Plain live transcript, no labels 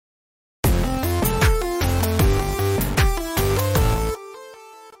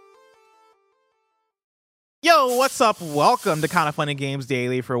Yo, what's up? Welcome to Kind of Funny Games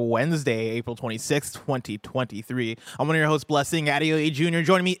Daily for Wednesday, April 26th, 2023. I'm one of your hosts, Blessing Adeoye Jr.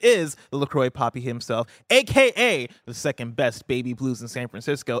 Joining me is the LaCroix Poppy himself, a.k.a. the second best baby blues in San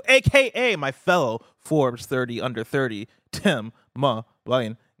Francisco, a.k.a. my fellow Forbes 30 under 30, Tim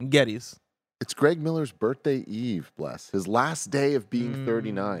Lyon Geddes. It's Greg Miller's birthday eve, bless. His last day of being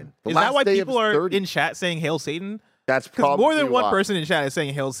 39. Is that why people are in chat saying Hail Satan? That's probably more than one person in chat is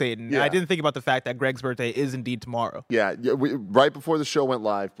saying Hail Satan. Yeah. I didn't think about the fact that Greg's birthday is indeed tomorrow. Yeah, right before the show went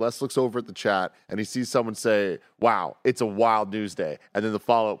live, Bless looks over at the chat and he sees someone say, wow, it's a wild news day. And then the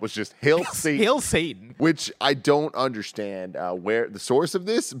follow-up was just Hail Satan. Hail Satan. Which I don't understand where the source of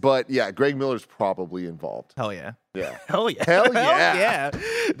this, but yeah, Greg Miller's probably involved. Hell yeah. Yeah. Hell yeah. Hell yeah.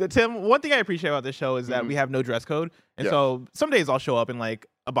 Tim, one thing I appreciate about this show is that we have no dress code. And so some days I'll show up in like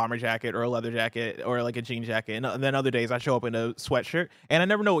a bomber jacket or a leather jacket or like a jean jacket. And then other days I show up in a sweatshirt. And I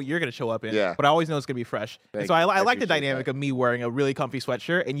never know what you're going to show up in. Yeah. But I always know it's going to be fresh. And so I like the dynamic that. of me wearing a really comfy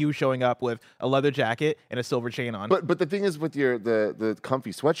sweatshirt and you showing up with a leather jacket and a silver chain on. But the thing is with your the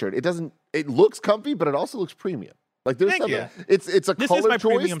comfy sweatshirt, it looks comfy, but it also looks premium. Like there's something, it's a this color is my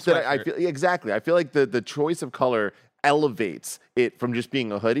choice that I feel exactly. I feel like the choice of color elevates it from just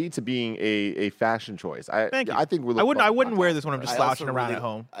being a hoodie to being a fashion choice. I think we're. I wouldn't wear this when I'm just slouching around at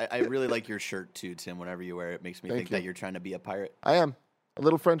home. I really like your shirt too, Tim. Whenever you wear it, makes me think that you're trying to be a pirate. I am a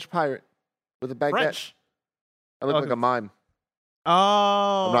little French pirate with a baguette. French. I look like a mime.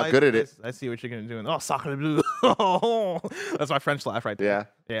 Oh, I'm not good at it. I see what you're gonna do. Oh, sacre bleu. That's my French laugh right there.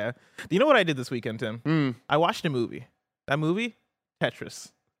 Yeah. Do you know what I did this weekend, Tim? I watched a movie. That movie,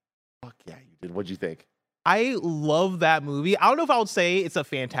 Tetris. Fuck yeah, you did. What'd you think? I love that movie. I don't know if I would say it's a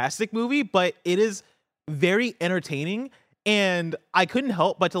fantastic movie, but it is very entertaining. And I couldn't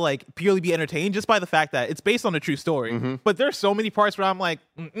help but to like purely be entertained just by the fact that it's based on a true story. But there's so many parts where I'm like,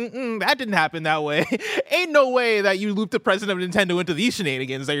 that didn't happen that way. Ain't no way that you looped the president of Nintendo into these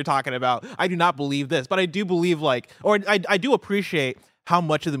shenanigans that you're talking about. I do not believe this, but I do believe I do appreciate how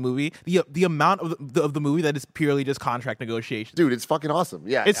much of the movie, the amount of the movie that is purely just contract negotiations. Dude, it's fucking awesome.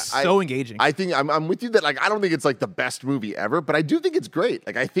 Yeah. It's so engaging. I think I'm with you that like I don't think it's like the best movie ever, but I do think it's great.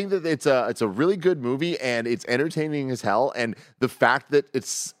 Like I think that it's a really good movie and it's entertaining as hell. And the fact that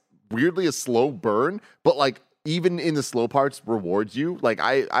it's weirdly a slow burn, but like even in the slow parts rewards you. Like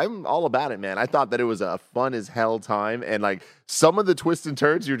I'm all about it, man. I thought that it was a fun as hell time. And like some of the twists and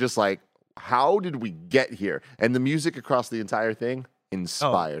turns, you're just like, how did we get here? And the music across the entire thing,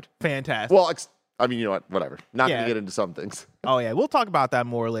 inspired. Oh, fantastic. Well, I mean, you know what? Whatever. Not going to get into some things. Oh, yeah. We'll talk about that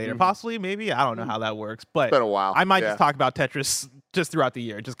more later. Possibly, maybe. I don't know how that works. But it's been a while. I might just talk about Tetris just throughout the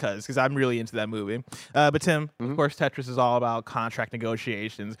year just because I'm really into that movie. But Tim, of course, Tetris is all about contract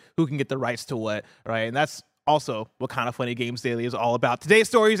negotiations, who can get the rights to what, right? And that's also what Kind of Funny Games Daily is all about. Today's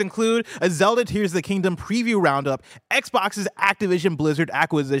stories include a Zelda Tears of the Kingdom preview roundup, Xbox's Activision Blizzard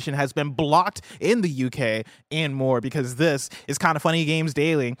acquisition has been blocked in the UK, and more, because this is Kind of Funny Games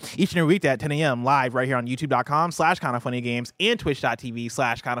Daily. Each and every week at 10 a.m. live right here on youtube.com/kindoffunnygames and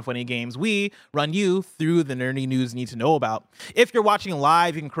twitch.tv/kindoffunnygames. We run you through the nerdy news you need to know about. If you're watching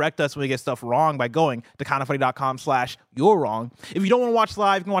live, you can correct us when we get stuff wrong by going to kindoffunny.com/you're wrong. If you don't want to watch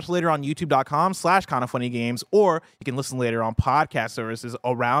live, you can watch later on youtube.com/kindoffunnygames, or you can listen later on podcast services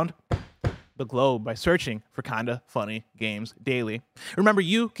around the globe by searching for Kinda Funny Games Daily. Remember,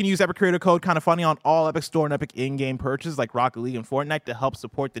 you can use Epic Creator Code Kinda Funny on all Epic Store and Epic in-game purchases like Rocket League and Fortnite to help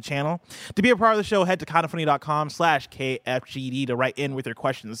support the channel. To be a part of the show, head to kindafunny.com/KFGD to write in with your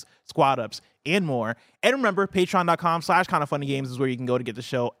questions, squad ups, and more. And remember, patreon.com/kindoffunnygames is where you can go to get the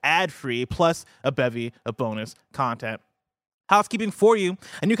show ad-free, plus a bevy of bonus content. Housekeeping for you,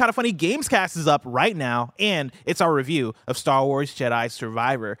 a new Kind of Funny Games cast is up right now, and it's our review of Star Wars Jedi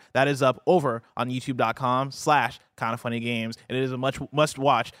Survivor. That is up over on youtube.com/kindoffunnygames, and it is a must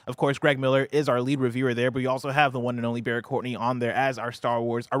watch. Of course, Greg Miller is our lead reviewer there, but we also have the one and only Barrett Courtney on there as our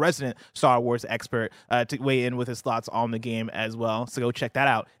resident Star Wars expert to weigh in with his thoughts on the game as well. So go check that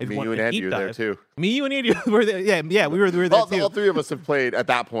out. If you want you and Andy were there too. Me, you, and Andy were there. Yeah, we were there too. All three of us have played at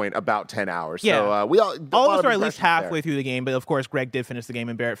that point about 10 hours. Yeah. So we all of us are at least halfway through the game, but of course, Greg did finish the game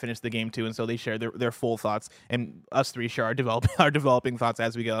and Barrett finished the game too, and so they share their full thoughts, and us three share our developing thoughts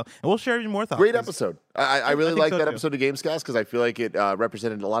as we go, and we'll share more thoughts. Great episode. I really like that too. episode of Gamescast because I feel like it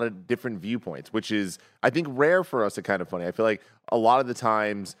represented a lot of different viewpoints, which is, I think, rare for us at Kind of Funny. I feel like a lot of the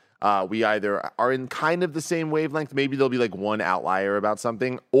times we either are in kind of the same wavelength, maybe there'll be like one outlier about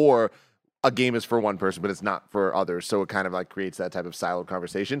something, or a game is for one person, but it's not for others. So it kind of like creates that type of siloed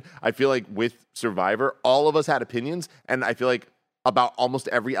conversation. I feel like with Survivor, all of us had opinions, and I feel like about almost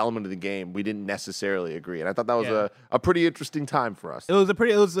every element of the game, we didn't necessarily agree. And I thought that was a pretty interesting time for us. It was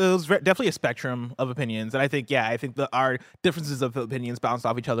definitely a spectrum of opinions. And I think our differences of opinions bounced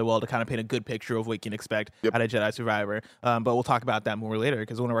off each other well to kind of paint a good picture of what you can expect out of Jedi Survivor. But we'll talk about that more later,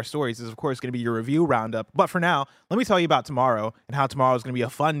 because one of our stories is, of course, going to be your review roundup. But for now, let me tell you about tomorrow and how tomorrow is going to be a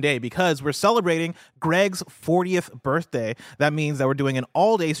fun day, because we're celebrating Greg's 40th birthday. That means that we're doing an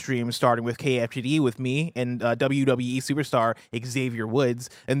all-day stream starting with KFGD with me and WWE superstar Xavier Woods.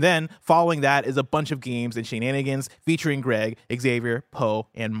 And then following that is a bunch of games and shenanigans featuring Greg, Xavier, Poe,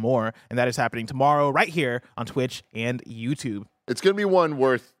 and more. And that is happening tomorrow right here on Twitch and YouTube. It's going to be one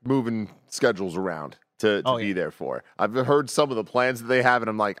worth moving schedules around to be there for. I've heard some of the plans that they have, and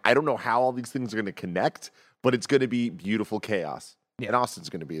I'm like, I don't know how all these things are going to connect, but it's going to be beautiful chaos. Yeah. And Austin's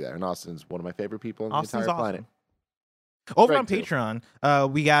going to be there. And Austin's one of my favorite people on the entire planet. Over on Patreon,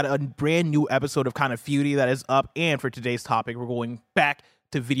 we got a brand new episode of Kind of Feudy that is up. And for today's topic, we're going back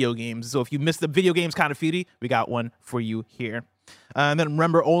to video games. So if you missed the video games Kind of Feudy, we got one for you here. And then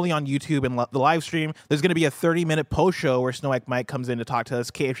remember, only on YouTube and the live stream, there's going to be a 30-minute post show where Snow White Mike comes in to talk to us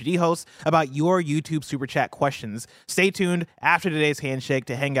KFGD hosts about your YouTube Super Chat questions. Stay tuned after today's handshake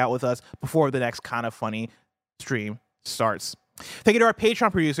to hang out with us before the next Kind of Funny stream starts. Thank you to our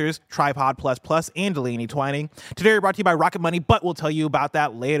Patreon producers, Tripod Plus Plus and Delaney Twining. Today we're brought to you by Rocket Money, but we'll tell you about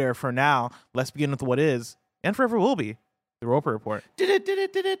that later. For now, let's begin with what is, and forever will be, the Roper Report.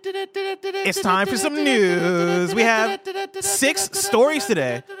 It's time for some news. We have 6 stories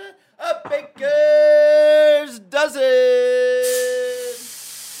today. A baker's dozen.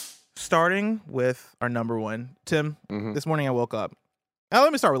 Starting with our number one. Tim, this morning I woke up. Now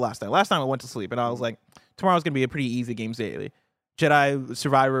let me start with last night. Last night I went to sleep and I was like, tomorrow's going to be a pretty easy Games Daily. Jedi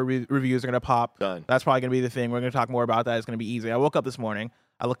Survivor reviews are going to pop. Done. That's probably going to be the thing. We're going to talk more about that. It's going to be easy. I woke up this morning.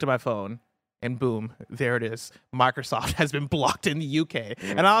 I looked at my phone. And boom, there it is. Microsoft has been blocked in the UK.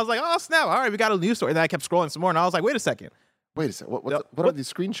 And I was like, oh, snap. All right, we got a news story. And then I kept scrolling some more. And I was like, wait a second. What are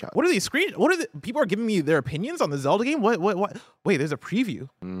these screenshots? What are these people are giving me their opinions on the Zelda game? What? Wait, there's a preview.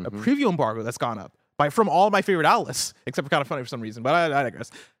 A preview embargo that's gone up from all my favorite outlets, except for Kind of Funny for some reason. But I digress.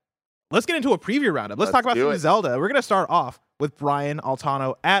 Let's get into a preview roundup. Let's talk about some Zelda. We're going to start off with Brian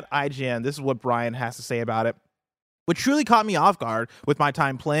Altano at IGN. This is what Brian has to say about it. What truly caught me off guard with my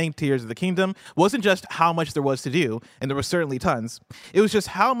time playing Tears of the Kingdom wasn't just how much there was to do, and there was certainly tons. It was just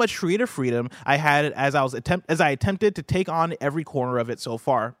how much creative freedom I had as I attempted to take on every corner of it so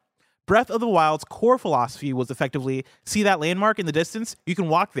far. Breath of the Wild's core philosophy was effectively, see that landmark in the distance? You can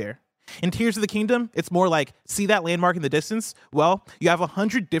walk there. In Tears of the Kingdom, it's more like, see that landmark in the distance? Well, you have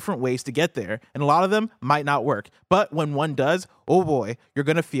 100 different ways to get there, and a lot of them might not work. But when one does, oh boy, you're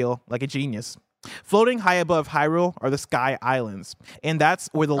going to feel like a genius. Floating high above Hyrule are the Sky Islands, and that's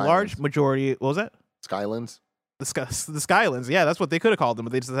where the large majority... What was that? Skylands? The Skylands, yeah, that's what they could have called them,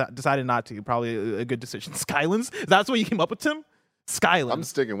 but they decided not to. Probably a good decision. Skylands? That's what you came up with, Tim? Skylands. I'm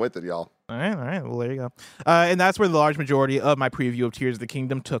sticking with it, y'all. All right. Well, there you go. And that's where the large majority of my preview of Tears of the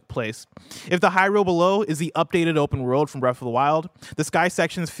Kingdom took place. If the Hyrule below is the updated open world from Breath of the Wild, the sky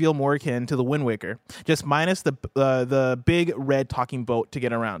sections feel more akin to the Wind Waker, just minus the big red talking boat to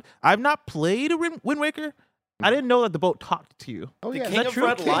get around. I've not played a Wind Waker. I didn't know that the boat talked to you. Oh, yeah. The King of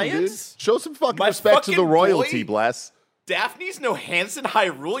Red Lions? Show some fucking respect to the royalty, bless. Daphne's no Hansen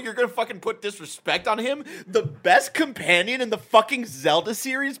Hyrule. You're gonna fucking put disrespect on him? The best companion in the fucking Zelda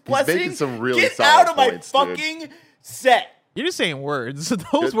series, blessing? He's making some really Get solid out of my points, fucking set. You're just saying words.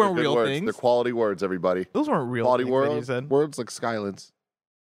 Those weren't real words. things. They're quality words, everybody. Those weren't real quality things. Words like Skylands.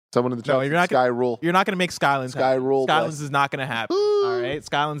 Someone in the chat. No, you're not Sky Rule. You're not going to make Skylands happen. Rule. Skylands is not going to happen. All right?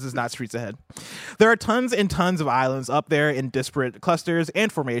 Skylands is not Streets Ahead. There are tons and tons of islands up there in disparate clusters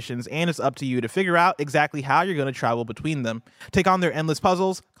and formations, and it's up to you to figure out exactly how you're going to travel between them, take on their endless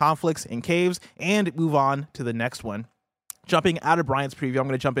puzzles, conflicts, and caves, and move on to the next one. Jumping out of Brian's preview, I'm going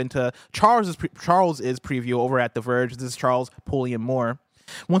to jump into Charles's preview over at The Verge. This is Charles Pulliam Moore.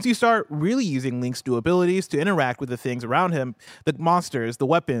 Once you start really using Link's new abilities to interact with the things around him, the monsters, the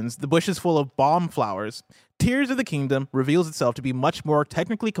weapons, the bushes full of bomb flowers, Tears of the Kingdom reveals itself to be much more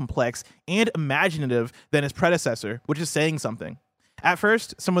technically complex and imaginative than its predecessor, which is saying something. At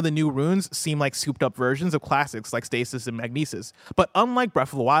first, some of the new runes seem like souped-up versions of classics like Stasis and Magnesis, but unlike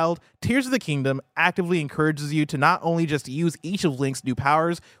Breath of the Wild, Tears of the Kingdom actively encourages you to not only just use each of Link's new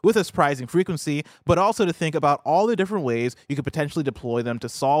powers with a surprising frequency, but also to think about all the different ways you could potentially deploy them to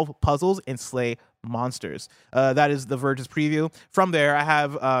solve puzzles and slay monsters. That is The Verge's preview. From there, I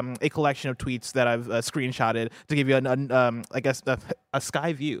have a collection of tweets that I've screenshotted to give you a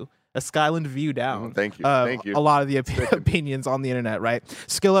sky view. A Skyland view down. Thank you. Thank you. A lot of the opinions on the internet, right?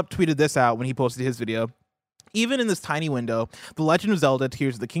 SkillUp tweeted this out when he posted his video. Even in this tiny window, The Legend of Zelda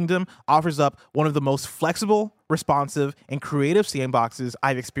Tears of the Kingdom offers up one of the most flexible, responsive, and creative sandboxes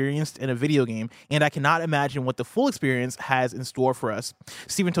I've experienced in a video game, and I cannot imagine what the full experience has in store for us.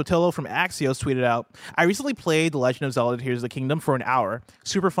 Steven Totillo from Axios tweeted out, I recently played The Legend of Zelda Tears of the Kingdom for an hour.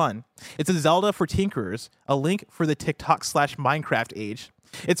 Super fun. It's a Zelda for tinkerers, a link for the TikTok/Minecraft age.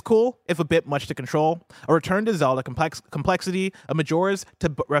 It's cool, if a bit much to control. A return to Zelda complexity, a Majora's to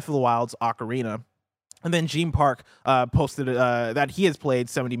Breath of the Wild's Ocarina. And then Gene Park posted that he has played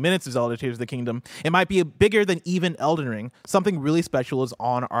 70 minutes of Zelda Tears of the Kingdom. It might be bigger than even Elden Ring. Something really special is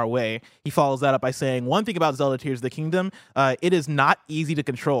on our way. He follows that up by saying, one thing about Zelda Tears of the Kingdom, it is not easy to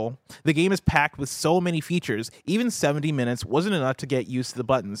control. The game is packed with so many features. Even 70 minutes wasn't enough to get used to the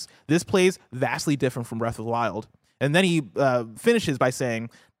buttons. This plays vastly different from Breath of the Wild. And then he finishes by saying,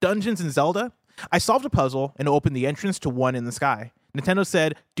 dungeons in Zelda? I solved a puzzle and opened the entrance to one in the sky. Nintendo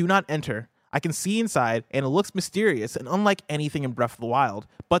said, do not enter. I can see inside, and it looks mysterious and unlike anything in Breath of the Wild,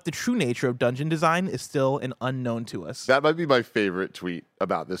 but the true nature of dungeon design is still an unknown to us. That might be my favorite tweet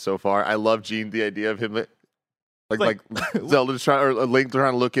about this so far. I love Gene, the idea of him like Zelda's trying, or Link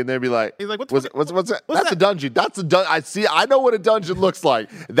trying to look in there and be like, he's like, what's that? That's a dungeon. That's a dungeon. I know what a dungeon looks like.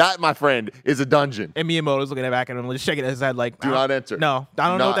 That, my friend, is a dungeon. And Miyamoto's looking back at him, just shaking his head like, do not enter. No, I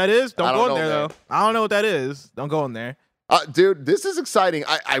don't know what that is. Don't go in there, though. I don't know what that is. Don't go in there. Dude, this is exciting.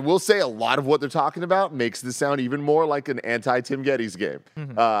 I will say a lot of what they're talking about makes this sound even more like an anti-Tim Geddes game.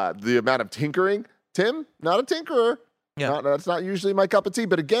 Mm-hmm. The amount of tinkering. Tim, not a tinkerer. Yeah. That's not usually my cup of tea.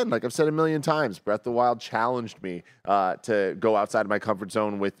 But again, like I've said a million times, Breath of the Wild challenged me to go outside of my comfort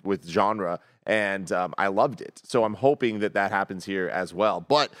zone with genre. And I loved it. So I'm hoping that happens here as well.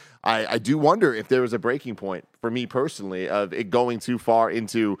 But I do wonder if there was a breaking point for me personally of it going too far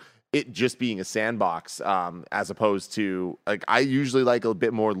into it just being a sandbox, as opposed to, like, I usually like a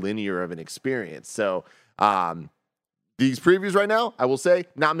bit more linear of an experience. So these previews right now, I will say,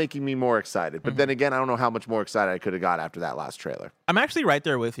 not making me more excited. But then again, I don't know how much more excited I could have got after that last trailer. I'm actually right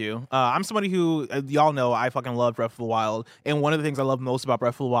there with you. I'm somebody who, y'all know, I fucking love Breath of the Wild. And one of the things I love most about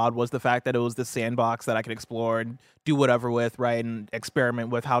Breath of the Wild was the fact that it was the sandbox that I could explore and do whatever with, right? And experiment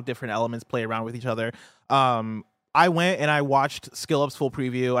with how different elements play around with each other. I went and I watched SkillUp's full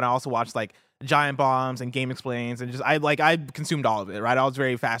preview, and I also watched like Giant Bombs and Game Explains, and just I consumed all of it, right? I was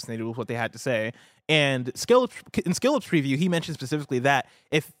very fascinated with what they had to say. And in SkillUp's preview, he mentioned specifically that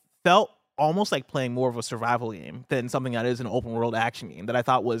it felt almost like playing more of a survival game than something that is an open world action game, that I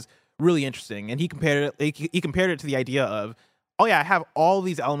thought was really interesting. And he compared it to the idea of, oh yeah, I have all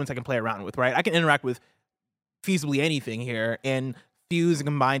these elements I can play around with, right? I can interact with feasibly anything here and fuse and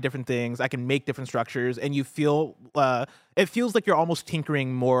combine different things. I can make different structures, and you feel it feels like you're almost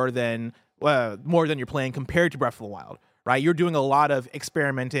tinkering more than you're playing compared to Breath of the Wild, right? You're doing a lot of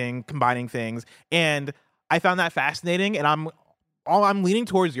experimenting, combining things, and I found that fascinating. And I'm leaning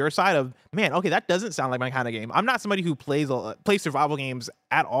towards your side of, man, okay, that doesn't sound like my kind of game. I'm not somebody who plays survival games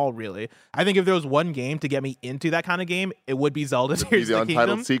at all, really. I think if there was one game to get me into that kind of game, it would be Zelda Tears of the Kingdom. The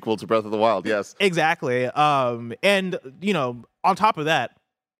untitled sequel to Breath of the Wild, yes. Exactly. And, you know, on top of that,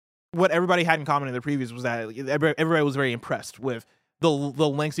 what everybody had in common in the previews was that everybody was very impressed with the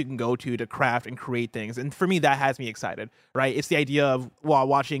lengths you can go to craft and create things. And for me, that has me excited, right? It's the idea of, while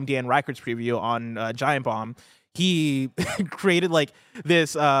watching Dan Reichert's preview on Giant Bomb, he created like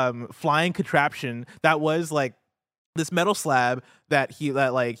this flying contraption that was like this metal slab that he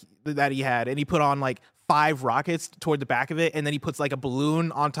had, and he put on like 5 rockets toward the back of it, and then he puts like a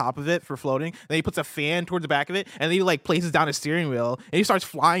balloon on top of it for floating. Then he puts a fan toward the back of it, and then he like places down a steering wheel, and he starts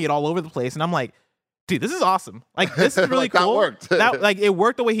flying it all over the place. And I'm like, dude, this is awesome. Like, this is really cool. That worked. Like, it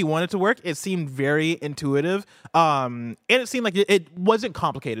worked the way he wanted it to work. It seemed very intuitive. And it seemed like it wasn't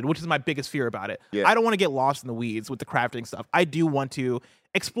complicated, which is my biggest fear about it. Yeah. I don't want to get lost in the weeds with the crafting stuff. I do want to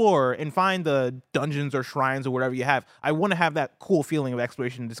explore and find the dungeons or shrines or whatever you have. I want to have that cool feeling of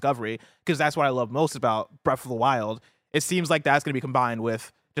exploration and discovery, because that's what I love most about Breath of the Wild. It seems like that's going to be combined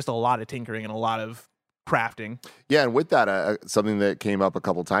with just a lot of tinkering and a lot of crafting. Yeah, and with that, something that came up a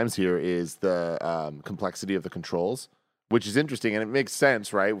couple times here is the complexity of the controls, which is interesting, and it makes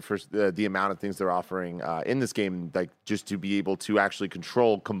sense, right, for the amount of things they're offering in this game, like just to be able to actually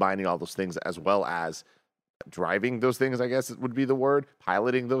control combining all those things, as well as driving those things, I guess it would be the word,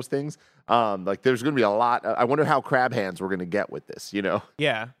 piloting those things. Like, there's going to be a lot. I wonder how crab hands we're going to get with this, you know?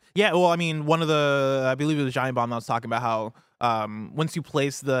 Yeah. Well, I mean, I believe it was Giant Bomb that was talking about how once you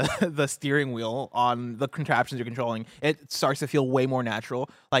place the steering wheel on the contraptions you're controlling, it starts to feel way more natural.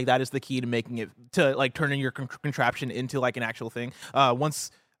 Like, that is the key to making it, to like turning your contraption into like an actual thing. I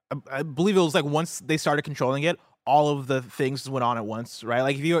believe it was like once they started controlling it, all of the things went on at once, right?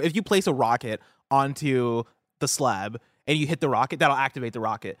 Like, if you place a rocket onto the slab and you hit the rocket, that'll activate the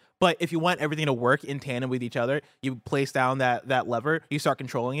rocket. But if you want everything to work in tandem with each other, you place down that lever, you start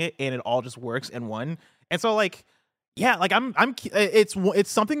controlling it, and it all just works in one. And so like, yeah, like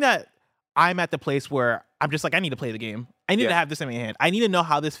it's something that I'm at the place where I'm just like, I need to play the game. I need to have this in my hand. I need to know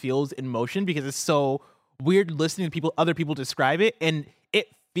how this feels in motion because it's so weird listening to other people describe it, and it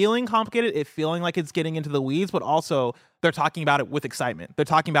feeling complicated, it feeling like it's getting into the weeds, but also they're talking about it with excitement. They're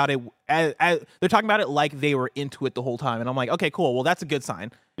talking about it they're talking about it like they were into it the whole time. And I'm like, okay, cool. Well, that's a good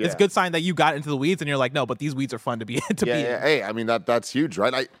sign. Yeah. It's a good sign that you got into the weeds and you're like, no, but these weeds are fun to be in. Hey, I mean, that's huge,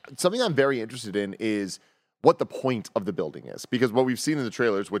 right? Something I'm very interested in is what the point of the building is, because what we've seen in the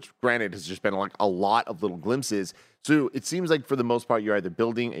trailers, which granted has just been like a lot of little glimpses. So it seems like for the most part, you're either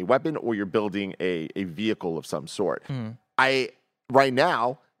building a weapon or you're building a vehicle of some sort. Right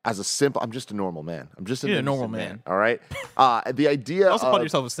now, as a simp, I'm just a normal man. I'm just a normal man. All right. The idea. You also called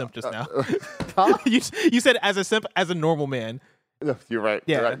yourself a simp just now. You said as a simp, as a normal man. You're right.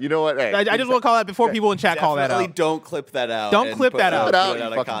 Yeah. You're right. You know what? Hey, I just want to call that before people in chat call that out. Don't clip that out. Don't clip that out.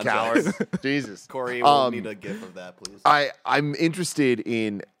 You fucking cowards. Jesus. Corey will need a gif of that, please. I'm interested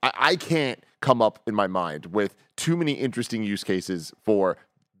in. I can't come up in my mind with too many interesting use cases for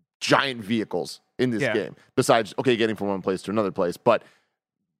giant vehicles in this game. Besides, getting from one place to another place, but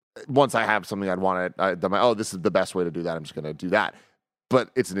once I have something I'd want to, I'm like, this is the best way to do that. I'm just going to do that. But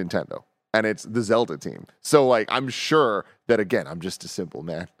it's Nintendo and it's the Zelda team. So like, I'm sure that again, I'm just a simple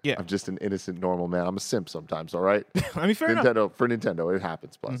man. Yeah. I'm just an innocent, normal man. I'm a simp sometimes. All right. I mean, fair enough. For Nintendo, it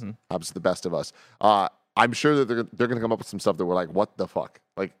happens. Plus, happens to the best of us. I'm sure that they're going to come up with some stuff that we're like, what the fuck?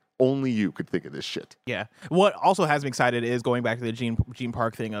 Like, only you could think of this shit. Yeah. What also has me excited is going back to the Gene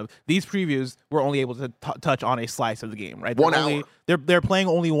Park thing of these previews were only able to touch on a slice of the game, right? They're playing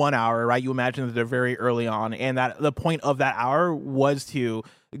only 1 hour, right? You imagine that they're very early on, and that the point of that hour was to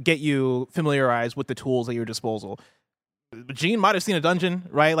get you familiarized with the tools at your disposal. Gene might have seen a dungeon,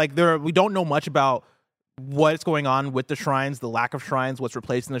 right? Like we don't know much about what's going on with the shrines, the lack of shrines, what's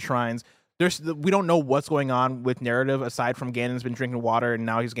replacing the shrines. We don't know what's going on with narrative aside from Ganon's been drinking water and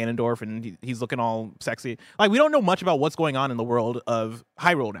now he's Ganondorf and he's looking all sexy. Like, we don't know much about what's going on in the world of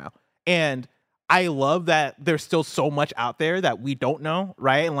Hyrule now. And I love that there's still so much out there that we don't know,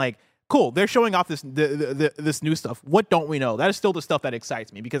 right? And like, cool, they're showing off this new stuff. What don't we know? That is still the stuff that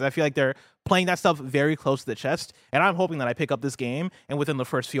excites me because I feel like they're playing that stuff very close to the chest. And I'm hoping that I pick up this game and within the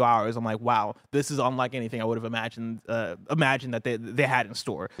first few hours, I'm like, wow, this is unlike anything I would have imagined that they had in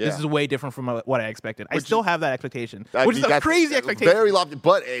store. Yeah. This is way different from what I expected. I still have that expectation, which is a crazy expectation. Very lofty,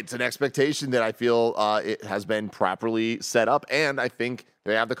 but it's an expectation that I feel it has been properly set up, and I think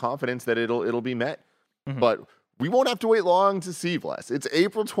they have the confidence that it'll be met. But we won't have to wait long to see, Bless. It's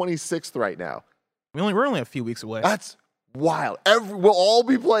April 26th right now. We're only a few weeks away. That's wild. We'll all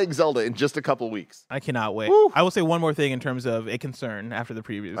be playing Zelda in just a couple weeks. I cannot wait. Woo. I will say one more thing in terms of a concern after the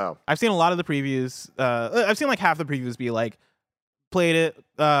previews. Oh. I've seen a lot of the previews. I've seen like half the previews be like, played it.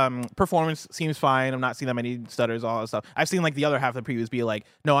 Performance seems fine. I'm not seeing that many stutters, all that stuff. I've seen like the other half of the previews be like,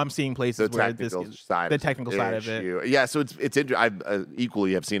 no, I'm seeing places where the technical side of it. Yeah, so it's interesting. I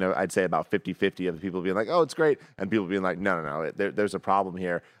equally have seen, I'd say about 50-50 of the people being like, oh, it's great, and people being like, no, there's a problem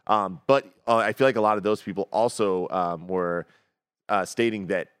here. But I feel like a lot of those people also were stating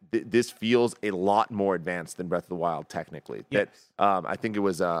that this feels a lot more advanced than Breath of the Wild technically. Yes. That I think it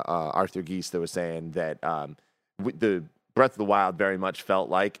was Arthur Geese that was saying that the Breath of the Wild very much felt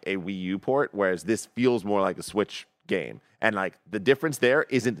like a Wii U port, whereas this feels more like a Switch game. And like the difference there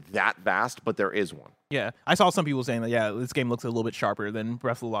isn't that vast, but there is one. Yeah. I saw some people saying that, yeah, this game looks a little bit sharper than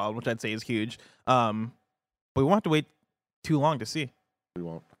Breath of the Wild, which I'd say is huge. But we won't have to wait too long to see. We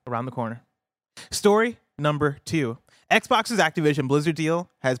won't. Around the corner. Story number 2. Xbox's Activision Blizzard deal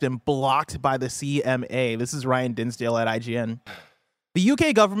has been blocked by the CMA. This is Ryan Dinsdale at IGN. The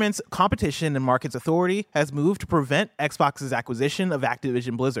UK government's Competition and Markets Authority has moved to prevent Xbox's acquisition of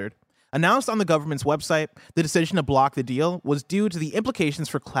Activision Blizzard. Announced on the government's website, the decision to block the deal was due to the implications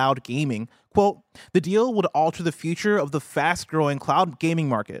for cloud gaming. Quote, the deal would alter the future of the fast-growing cloud gaming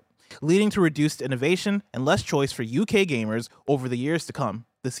market, leading to reduced innovation and less choice for UK gamers over the years to come,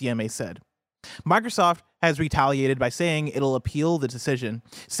 the CMA said. Microsoft has retaliated by saying it'll appeal the decision,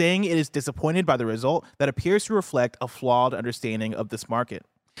 saying it is disappointed by the result that appears to reflect a flawed understanding of this market.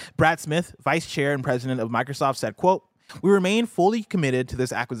 Brad Smith, vice chair and president of Microsoft, said, quote, we remain fully committed to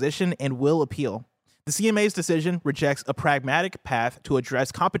this acquisition and will appeal. The CMA's decision rejects a pragmatic path to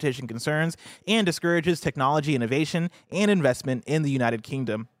address competition concerns and discourages technology innovation and investment in the United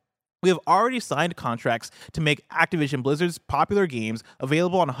Kingdom. We have already signed contracts to make Activision Blizzard's popular games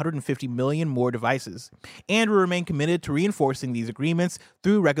available on 150 million more devices, and we remain committed to reinforcing these agreements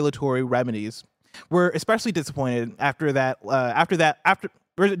through regulatory remedies. We're especially disappointed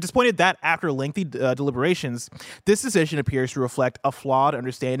we're disappointed that after lengthy deliberations, this decision appears to reflect a flawed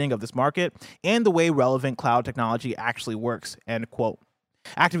understanding of this market and the way relevant cloud technology actually works, end quote.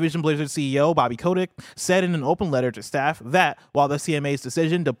 Activision Blizzard CEO Bobby Kotick said in an open letter to staff that while the CMA's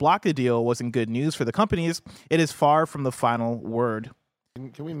decision to block the deal wasn't good news for the companies, it is far from the final word.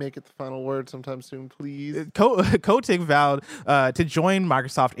 Can we make it the final word sometime soon, please? Kotick vowed to join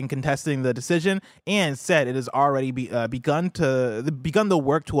Microsoft in contesting the decision and said it has already begun the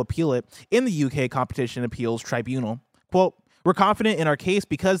work to appeal it in the UK Competition Appeals Tribunal. Quote, "We're confident in our case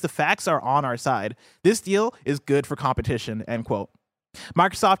because the facts are on our side. This deal is good for competition," end quote.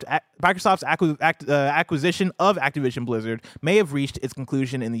 Microsoft's acquisition of Activision Blizzard may have reached its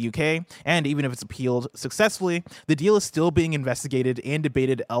conclusion in the UK, and even if it's appealed successfully, the deal is still being investigated and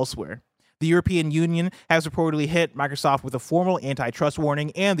debated elsewhere. The European Union has reportedly hit Microsoft with a formal antitrust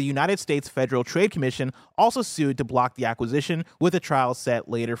warning, and the United States Federal Trade Commission also sued to block the acquisition, with a trial set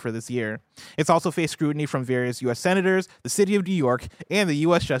later for this year. It's also faced scrutiny from various U.S. senators, the city of New York, and the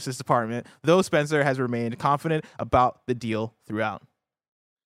U.S. Justice Department, though Spencer has remained confident about the deal throughout.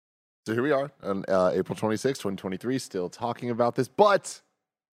 So here we are on April 26, 2023, still talking about this, but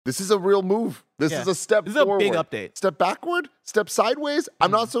this is a real move. This is a step forward. This is a big update. Step backward? Step sideways? I'm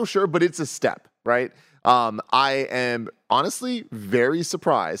not so sure, but it's a step, right? I am honestly very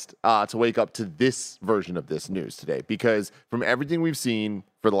surprised to wake up to this version of this news today, because from everything we've seen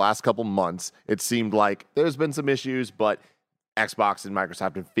for the last couple months, it seemed like there's been some issues, but Xbox and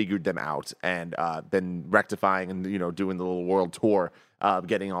Microsoft have figured them out and been rectifying and, doing the little world tour,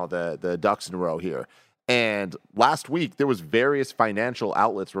 getting all the ducks in a row here. And last week, there was various financial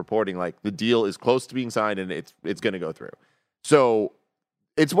outlets reporting like the deal is close to being signed and it's going to go through. So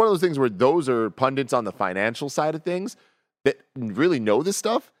it's one of those things where those are pundits on the financial side of things that really know this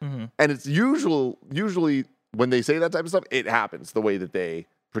stuff. Mm-hmm. And it's usually when they say that type of stuff, it happens the way that they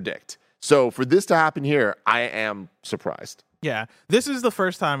predict. So for this to happen here, I am surprised. Yeah, this is the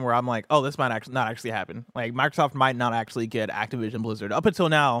first time where I'm like, oh, this might not actually happen. Like, Microsoft might not actually get Activision Blizzard. Up until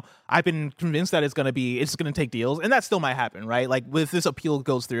now, I've been convinced that it's going to take deals, and that still might happen, right? Like, if this appeal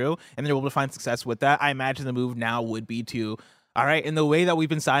goes through and they're able to find success with that, I imagine the move now would be to, all right, in the way that we've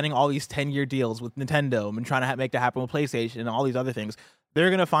been signing all these 10-year deals with Nintendo and trying to make that happen with PlayStation and all these other things, they're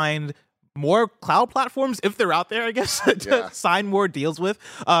going to find more cloud platforms, if they're out there, I guess, to sign more deals with.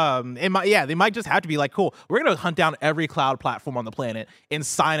 They might just have to be like, cool, we're going to hunt down every cloud platform on the planet and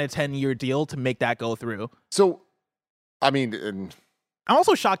sign a 10-year deal to make that go through. So, I mean, I'm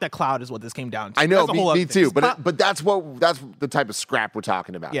also shocked that cloud is what this came down to. I know, me too. But that's the type of scrap we're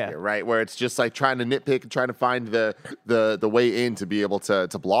talking about here, right? Where it's just like trying to nitpick and trying to find the way in to be able to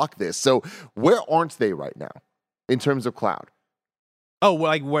block this. So where aren't they right now in terms of cloud? Oh,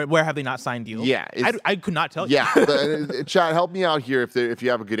 like where have they not signed deals? Yeah, I could not tell you. Yeah, Chad, help me out here if you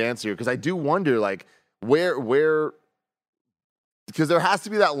have a good answer, because I do wonder like where because there has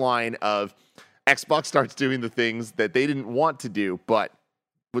to be that line of Xbox starts doing the things that they didn't want to do, but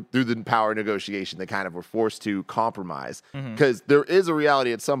through the power of negotiation, they kind of were forced to compromise. Because there is a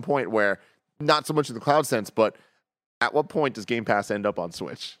reality at some point where, not so much in the cloud sense, but at what point does Game Pass end up on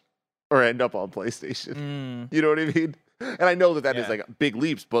Switch or end up on PlayStation? You know what I mean? And I know that is like big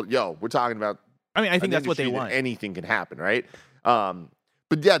leaps, but we're talking about. I mean, I think that's what they want. Anything can happen, right?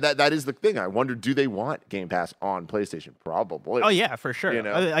 But yeah, that is the thing. I wonder, do they want Game Pass on PlayStation? Probably. Oh yeah, for sure.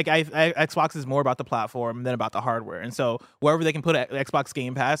 Like Xbox is more about the platform than about the hardware, and so wherever they can put Xbox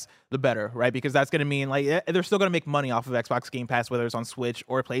Game Pass, the better, right? Because that's going to mean like they're still going to make money off of Xbox Game Pass, whether it's on Switch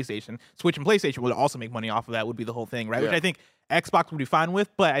or PlayStation. Switch and PlayStation would also make money off of that. Would be the whole thing, right? Yeah. Which I think Xbox would be fine with,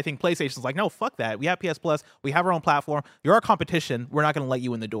 but I think PlayStation's like, no, fuck that. We have PS Plus. We have our own platform. You're our competition. We're not going to let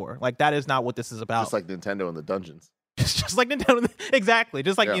you in the door. Like that is not what this is about. Just like Nintendo in the dungeons. Just like Nintendo, exactly.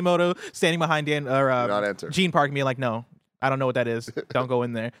 Just like Miyamoto standing behind Gene Park and being like, "No, I don't know what that is. Don't go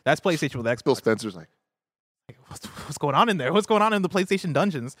in there." That's PlayStation with Xbox. Bill Spencer's like, "What's going on in there? What's going on in the PlayStation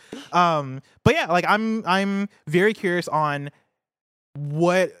dungeons?" But yeah, like I'm very curious on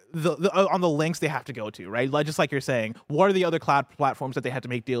what on the links they have to go to, right? Like, just like you're saying, what are the other cloud platforms that they have to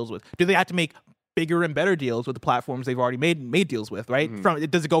make deals with? Do they have to make bigger and better deals with the platforms they've already made deals with, right?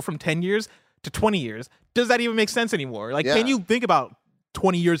 Does it go from 10 years to 20 years? Does that even make sense anymore? Like, can you think about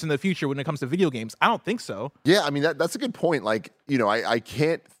 20 years in the future when it comes to video games? I don't think so. Yeah, I mean, that's a good point. Like, I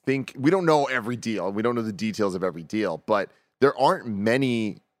can't think, we don't know every deal. We don't know the details of every deal, but there aren't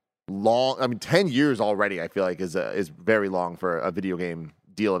many 10 years already, I feel like is very long for a video game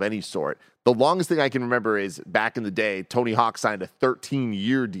deal of any sort. The longest thing I can remember is back in the day, Tony Hawk signed a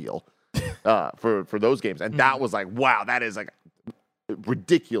 13-year deal for those games. And that was like, wow, that is like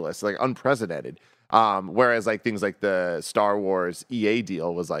ridiculous, like unprecedented. Whereas like things like the Star Wars EA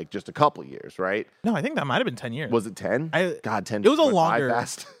deal was like just a couple years, right? No, I think that might have been 10 years. Was it 10? God, 10. It was a went by longer.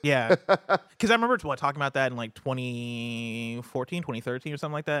 fast. Yeah. Because I remember talking about that in like 2014, 2013 or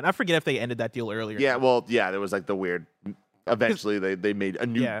something like that. And I forget if they ended that deal earlier. Yeah, well, yeah, there was like the weird. Eventually, they made a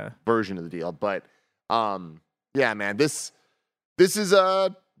new version of the deal, but yeah, man, this is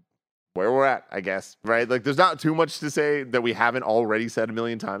where we're at, I guess, right? Like, there's not too much to say that we haven't already said a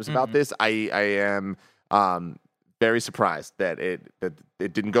million times about this. I am very surprised that it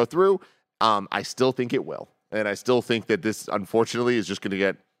didn't go through. I still think it will, and I still think that this, unfortunately, is just going to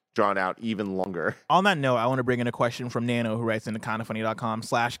get drawn out even longer. On that note, I want to bring in a question from Nano, who writes into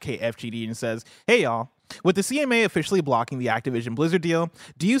kindafunny.com/KFGD and says, "Hey y'all, with the CMA officially blocking the Activision Blizzard deal,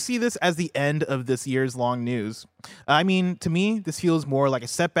 do you see this as the end of this year's long news? I mean, to me, this feels more like a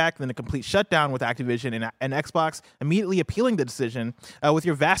setback than a complete shutdown with Activision and Xbox immediately appealing the decision. With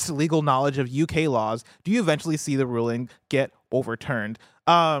your vast legal knowledge of UK laws, do you eventually see the ruling get overturned?"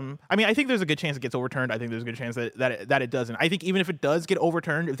 I mean, I think there's a good chance it gets overturned. I think there's a good chance that it doesn't. I think even if it does get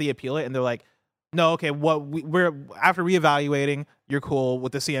overturned, if they appeal it and they're like, no, okay, we're after reevaluating, you're cool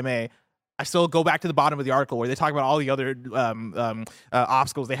with the CMA. I still go back to the bottom of the article where they talk about all the other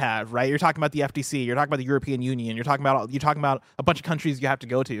obstacles they have, right? You're talking about the FTC, you're talking about the European Union, you're talking about a bunch of countries you have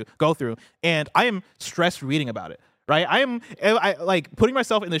to go through, and I am stressed reading about it. Right, I like putting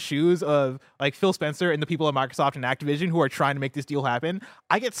myself in the shoes of like Phil Spencer and the people at Microsoft and Activision who are trying to make this deal happen.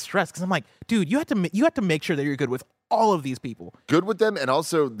 I get stressed because I'm like, dude, you have to make sure that you're good with all of these people, good with them, and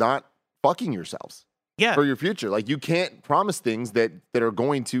also not fucking yourselves. Yeah, for your future. Like, you can't promise things that are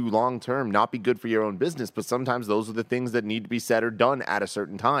going to long term not be good for your own business, but sometimes those are the things that need to be said or done at a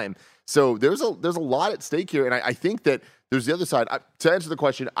certain time. So there's a lot at stake here, and I think that there's the other side. To answer the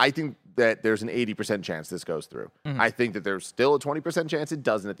question, I think that there's an 80% chance this goes through. I think that there's still a 20% chance it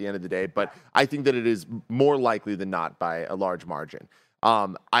doesn't at the end of the day, but I think that it is more likely than not by a large margin.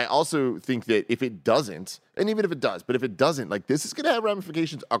 I also think that if it doesn't, and even if it does, but if it doesn't, like, this is going to have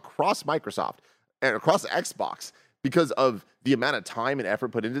ramifications across Microsoft and across Xbox because of the amount of time and effort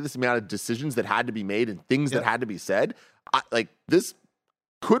put into this, amount of decisions that had to be made and things that had to be said. Like, this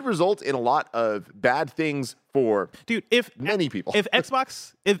could result in a lot of bad things for many people. If at the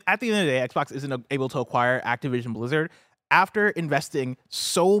end of the day, Xbox isn't able to acquire Activision Blizzard after investing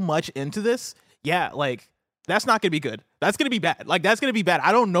so much into this, like, that's not going to be good. That's going to be bad. Like, that's going to be bad.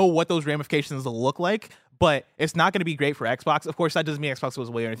 I don't know what those ramifications will look like, but it's not going to be great for Xbox. Of course, that doesn't mean Xbox goes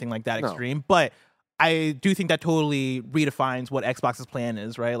away or anything like that extreme, but I do think that totally redefines what Xbox's plan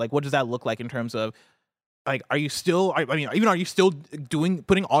is, right? Like, what does that look like in terms of, like, are you still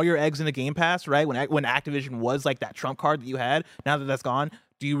putting all your eggs in the Game Pass, right? When Activision was like that trump card that you had, now that that's gone,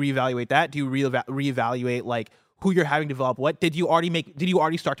 do you reevaluate that? Do you reevaluate like who you're having develop what? Did you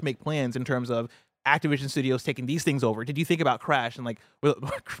already start to make plans in terms of Activision Studios taking these things over? Did you think about Crash and like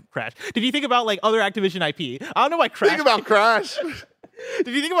Crash? Did you think about like other Activision IP? I don't know why Crash. Think about Crash.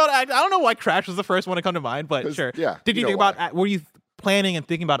 Did you think about? I don't know why Crash was the first one to come to mind, but sure. Yeah. Did you think about? Were you planning and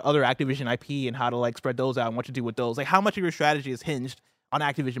thinking about other Activision IP and how to like spread those out and what to do with those? Like, how much of your strategy is hinged on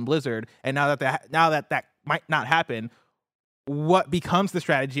Activision Blizzard? And now that might not happen, what becomes the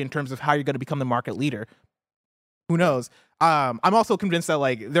strategy in terms of how you're going to become the market leader? Who knows? I'm also convinced that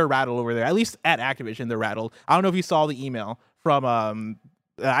like they're rattled over there. At least at Activision, they're rattled. I don't know if you saw the email from.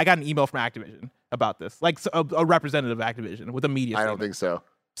 I got an email from Activision about this, like a representative of Activision with a media statement. I don't think so.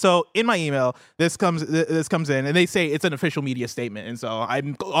 So in my email, this comes in, and they say it's an official media statement, and so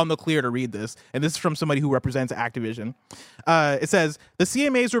I'm on the clear to read this. And this is from somebody who represents Activision. It says the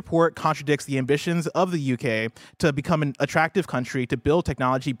CMA's report contradicts the ambitions of the UK to become an attractive country to build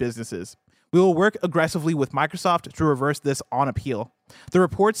technology businesses. We will work aggressively with Microsoft to reverse this on appeal. The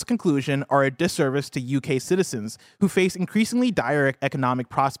report's conclusion are a disservice to UK citizens who face increasingly dire economic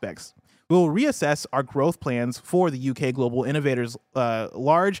prospects. We will reassess our growth plans for the UK global innovators,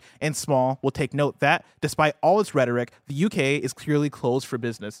 large and small. Will take note that, despite all its rhetoric, the UK is clearly closed for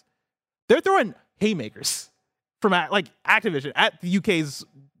business. They're throwing haymakers from like Activision at the UK's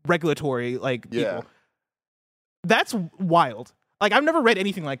regulatory people. That's wild. Like, I've never read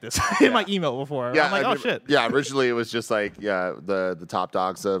anything like this in my email before. I'm like, shit. Yeah, originally it was just like, the top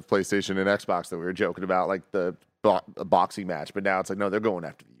dogs of PlayStation and Xbox that we were joking about, like the boxing match. But now it's like, no, they're going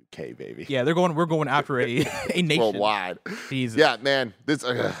after the UK, baby. Yeah, we're going after a nation. Worldwide. Jesus. Yeah, man.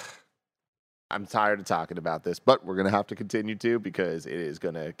 I'm tired of talking about this, but we're going to have to continue to because it is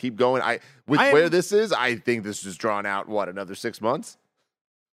going to keep going. Where this is, I think this is drawn out, another 6 months?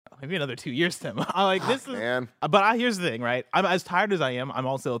 maybe another 2 years, Tim. I'm like, this is, man. but here's the thing, right? I'm as tired as I am. I'm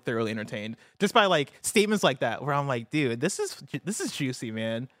also thoroughly entertained just by like statements like that, where I'm like, dude, this is juicy,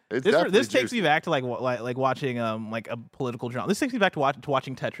 man. This takes me back to like watching like a political drama. This takes me back to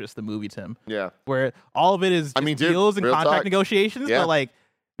watching Tetris, the movie, Tim. Yeah, where all of it is just deals and contract negotiations, yeah. but like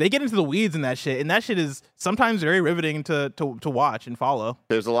they get into the weeds in that shit, and that shit is sometimes very riveting to watch and follow.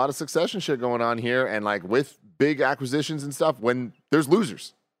 There's a lot of Succession shit going on here, and like with big acquisitions and stuff, when there's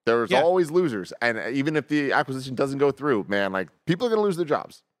losers, there's always losers, and even if the acquisition doesn't go through, man, like people are gonna lose their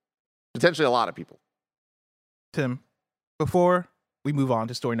jobs, potentially a lot of people. Tim, before we move on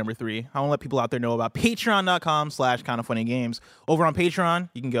to story number 3, I want to let people out there know about patreon.com/kindoffunnygames. Over on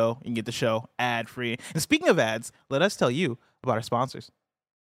Patreon, you can go and get the show ad-free. And speaking of ads, let us tell you about our sponsors.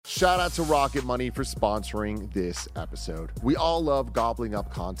 Shout out to Rocket Money for sponsoring this episode. We all love gobbling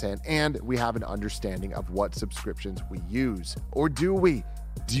up content, and we have an understanding of what subscriptions we use. Or do we?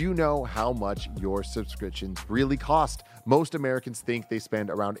 Do you know how much your subscriptions really cost? Most Americans think they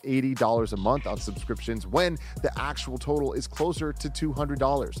spend around $80 a month on subscriptions when the actual total is closer to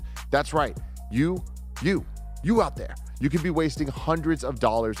 $200. That's right. You out there. You could be wasting hundreds of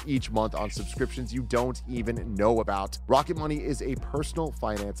dollars each month on subscriptions you don't even know about. Rocket Money is a personal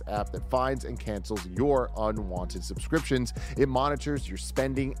finance app that finds and cancels your unwanted subscriptions. It monitors your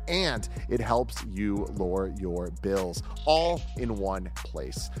spending and it helps you lower your bills, all in one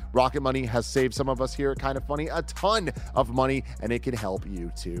place. Rocket Money has saved some of us here at Kind of Funny a ton of money, and it can help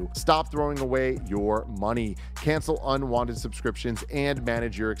you too. Stop throwing away your money. Cancel unwanted subscriptions and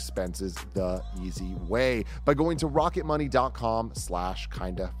manage your expenses the easy way by going to rocketmoney.com/kindafunny.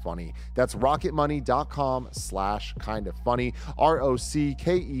 That's rocketmoney.com/kindafunny.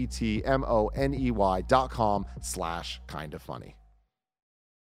 ROCKETMONEY.com/kindafunny.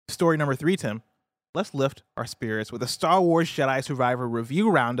 Story number 3, Tim. Let's lift our spirits with a Star Wars Jedi Survivor review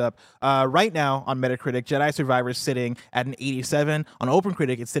roundup. Right now on Metacritic, Jedi Survivor is sitting at an 87. On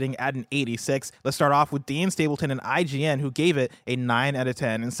OpenCritic, it's sitting at an 86. Let's start off with Dan Stapleton and IGN, who gave it a 9 out of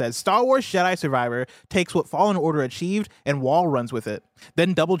 10 and says, Star Wars Jedi Survivor takes what Fallen Order achieved and wall runs with it,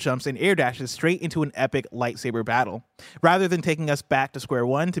 then double jumps and air dashes straight into an epic lightsaber battle. Rather than taking us back to square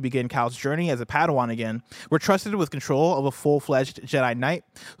one to begin Cal's journey as a Padawan again, we're trusted with control of a full-fledged Jedi Knight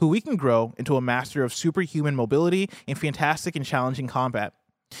who we can grow into a master of superhuman mobility and fantastic and challenging combat.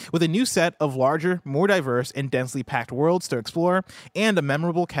 With a new set of larger, more diverse, and densely packed worlds to explore, and a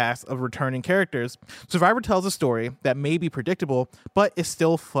memorable cast of returning characters, Survivor tells a story that may be predictable, but is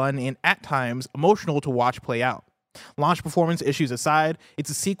still fun and, at times, emotional to watch play out. Launch performance issues aside,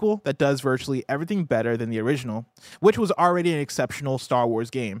 it's a sequel that does virtually everything better than the original, which was already an exceptional Star Wars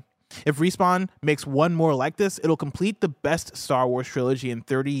game. If Respawn makes one more like this, it'll complete the best Star Wars trilogy in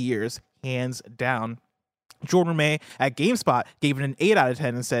 30 years, hands down. Jordan May at GameSpot gave it an 8 out of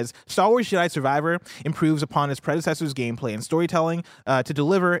 10 and says, Star Wars Jedi Survivor improves upon its predecessor's gameplay and storytelling to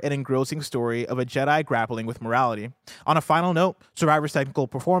deliver an engrossing story of a Jedi grappling with morality. On a final note, Survivor's technical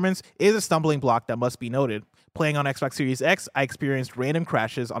performance is a stumbling block that must be noted. Playing on Xbox Series X, I experienced random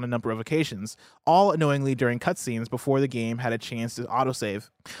crashes on a number of occasions, all annoyingly during cutscenes before the game had a chance to autosave.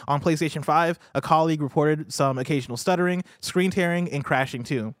 On PlayStation 5, a colleague reported some occasional stuttering, screen tearing, and crashing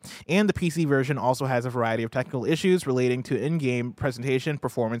too. And the PC version also has a variety of technical issues relating to in-game presentation,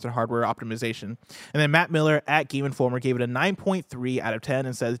 performance, and hardware optimization. And then Matt Miller at Game Informer gave it a 9.3 out of 10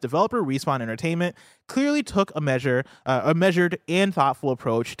 and says, developer Respawn Entertainment clearly took a measured and thoughtful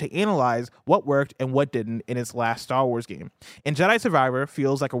approach to analyze what worked and what didn't in its last Star Wars game. And Jedi Survivor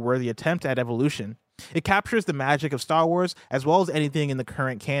feels like a worthy attempt at evolution. It captures the magic of Star Wars as well as anything in the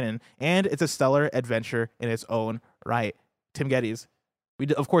current canon, and it's a stellar adventure in its own right. Tim Geddes. We,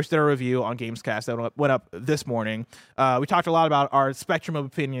 of course, did a review on Gamescast that went up this morning. We talked a lot about our spectrum of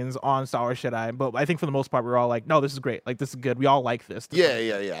opinions on Star Wars Jedi, but I think for the most part, we're all like, no, this is great. Like, this is good. We all like this.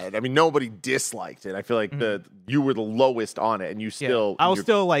 Yeah. I mean, nobody disliked it. I feel like you were the lowest on it, and you still... I was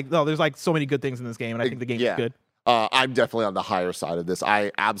still like, no, there's like so many good things in this game, and I think the game is good. I'm definitely on the higher side of this.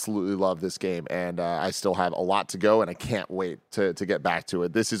 I absolutely love this game, and I still have a lot to go, and I can't wait to get back to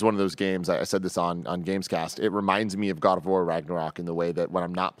it. This is one of those games, I said this on Gamescast, it reminds me of God of War Ragnarok in the way that when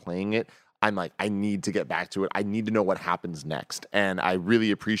I'm not playing it, I'm like, I need to get back to it. I need to know what happens next, and I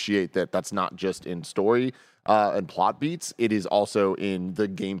really appreciate that that's not just in story and plot beats. It is also in the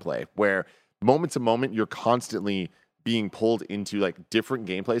gameplay, where moment to moment, you're constantly being pulled into like different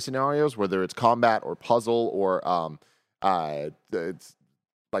gameplay scenarios, whether it's combat or puzzle or it's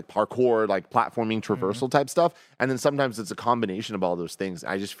like parkour, like platforming, traversal type stuff. And then sometimes it's a combination of all those things.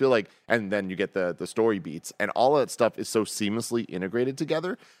 I just feel like, and then you get the story beats, and all of that stuff is so seamlessly integrated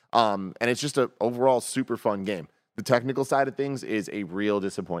together. And it's just an overall super fun game. the technical side of things is a real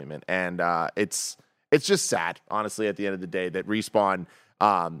disappointment, and it's just sad, honestly, at the end of the day, that Respawn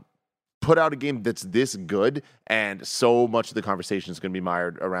put out a game that's this good, and so much of the conversation is going to be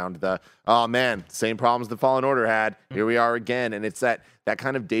mired around oh man, same problems the Fallen Order had. Here we are again, and it's that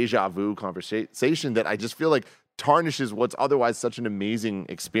kind of deja vu conversation that I just feel like tarnishes what's otherwise such an amazing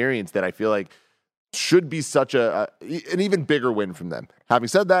experience that I feel like should be such an even bigger win from them. Having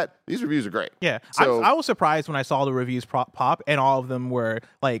said that, these reviews are great. Yeah, so, I was surprised when I saw the reviews pop, and all of them were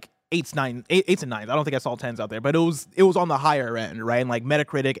like eights and nines. I don't think I saw 10s out there, but it was on the higher end, right? And like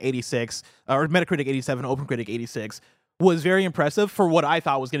Metacritic 86 or Metacritic 87, OpenCritic 86 was very impressive for what I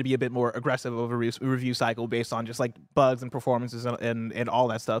thought was going to be a bit more aggressive of a review cycle based on just like bugs and performances and all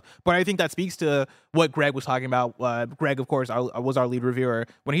that stuff. But I think that speaks to what Greg was talking about. Greg, of course, was our lead reviewer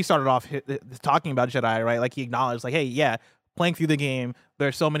when he started off talking about Jedi, right? Like he acknowledged, like, hey, yeah, playing through the game,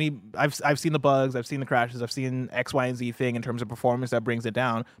 there's so many. I've seen the bugs, I've seen the crashes, I've seen X, Y, and Z thing in terms of performance that brings it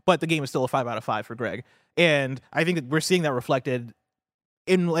down. But the game is still a 5 out of 5 for Greg, and I think that we're seeing that reflected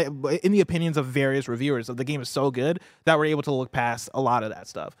in the opinions of various reviewers. So the game is so good that we're able to look past a lot of that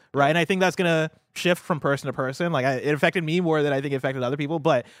stuff, right? And I think that's gonna shift from person to person. Like it affected me more than I think it affected other people.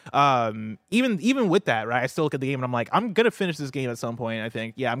 But even with that, right, I still look at the game and I'm like, I'm gonna finish this game at some point. I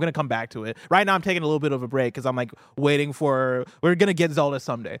think, yeah, I'm gonna come back to it. Right now, I'm taking a little bit of a break because I'm like waiting for. We're gonna get Zelda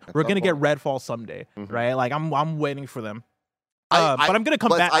someday. We're gonna get Redfall someday, right? Like I'm waiting for them. But I'm gonna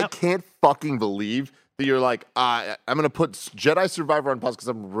come back. I can't fucking believe that you're like, I'm going to put Jedi Survivor on pause because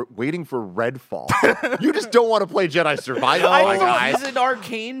I'm waiting for Redfall. You just don't want to play Jedi Survivor, my guy. He's an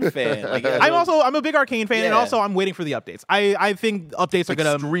Arcane fan. Like, I'm a big Arcane fan, and also I'm waiting for the updates. I think updates are going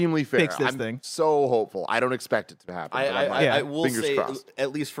to extremely fair. Fix this I'm thing. So hopeful. I don't expect it to happen. I will say, crossed.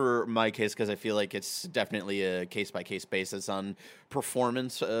 At least for my case, because I feel like it's definitely a case-by-case basis on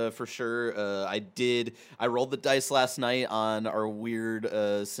performance for sure. I rolled the dice last night on our weird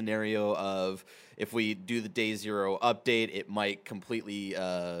scenario of if we do the day 0 update, it might completely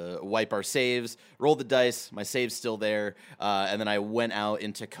wipe our saves. Roll the dice, my save's still there, and then I went out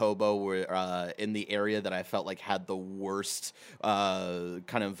into Kobo, where in the area that I felt like had the worst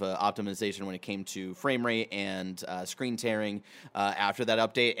kind of optimization when it came to frame rate and screen tearing after that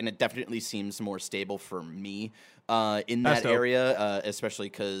update, and it definitely seems more stable for me in that area, especially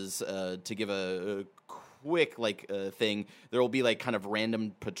because to give a quick thing, there will be like kind of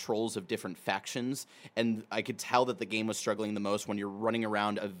random patrols of different factions, and I could tell that the game was struggling the most when you're running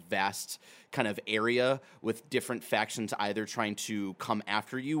around a vast kind of area with different factions either trying to come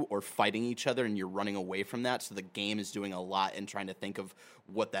after you or fighting each other, and you're running away from that. So the game is doing a lot and trying to think of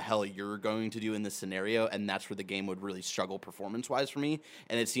what the hell you're going to do in this scenario, and that's where the game would really struggle performance-wise for me.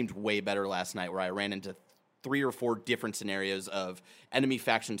 And it seemed way better last night, where I ran into 3 or 4 different scenarios of enemy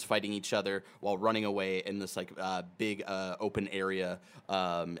factions fighting each other while running away in this big open area,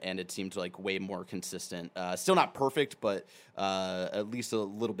 and it seemed like way more consistent. Still not perfect, but at least a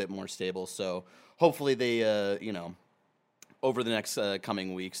little bit more stable. So hopefully they, over the next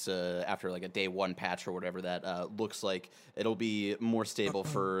coming weeks, after like a day 1 patch or whatever that looks like, it'll be more stable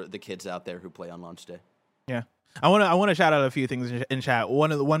for the kids out there who play on launch day. Yeah. I want to shout out a few things in chat.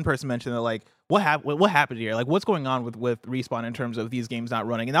 One person mentioned that like what happened here? Like what's going on with Respawn in terms of these games not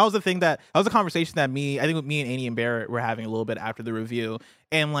running? And that was a conversation that me and Annie and Barrett were having a little bit after the review.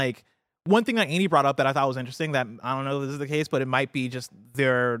 And like one thing that Annie brought up that I thought was interesting, that I don't know if this is the case, but it might be just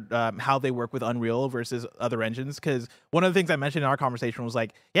their how they work with Unreal versus other engines. Because one of the things I mentioned in our conversation was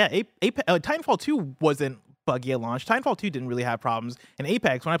like, yeah, Titanfall 2 wasn't buggy at launch. Titanfall 2 didn't really have problems. And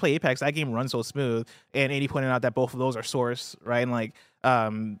Apex, when I play Apex, that game runs so smooth. And Andy pointed out that both of those are Source, right? And like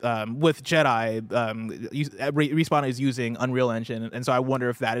with Jedi, Respawn is using Unreal Engine, and so I wonder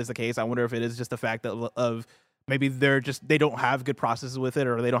if that is the case. I wonder if it is just the fact of maybe they don't have good processes with it,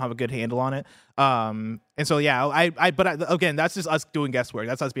 or they don't have a good handle on it. And so yeah, again, that's just us doing guesswork.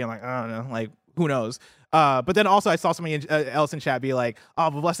 That's us being like, I don't know, like who knows. But then also I saw somebody else in chat be like,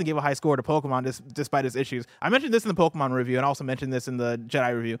 oh, but Blessing gave a high score to Pokemon despite its issues. I mentioned this in the Pokemon review, and I also mentioned this in the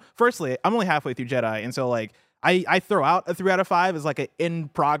Jedi review. Firstly, I'm only halfway through Jedi, and so like I throw out a 3 out of 5 as like an in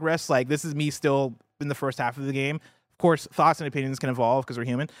progress. Like this is me still in the first half of the game. Of course, thoughts and opinions can evolve because we're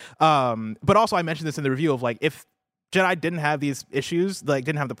human. But also I mentioned this in the review of like, if Jedi didn't have these issues, like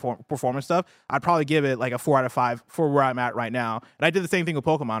didn't have the performance stuff, I'd probably give it like a 4 out of 5 for where I'm at right now. And I did the same thing with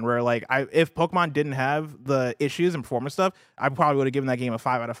Pokemon, where like if Pokemon didn't have the issues and performance stuff, I probably would have given that game a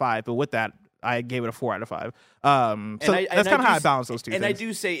 5 out of 5. But with that, I gave it a 4 out of 5. So that's kind of how I balance those two things. And I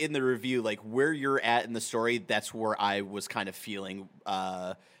do say in the review, like where you're at in the story, that's where I was kind of feeling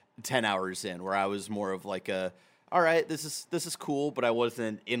 10 hours in, where I was more of like all right, this is cool, but I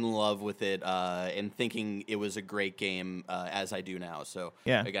wasn't in love with it and thinking it was a great game as I do now. So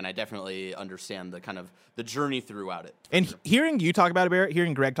Yeah. again, I definitely understand the kind of the journey throughout it. And hearing you talk about it, Barrett,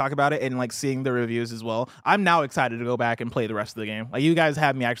 hearing Greg talk about it, and like seeing the reviews as well, I'm now excited to go back and play the rest of the game. Like you guys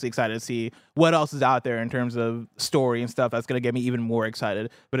have me actually excited to see what else is out there in terms of story and stuff. That's gonna get me even more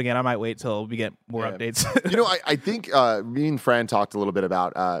excited. But again, I might wait till we get more updates. I think me and Fran talked a little bit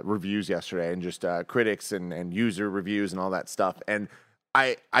about reviews yesterday and just critics and user reviews and all that stuff. And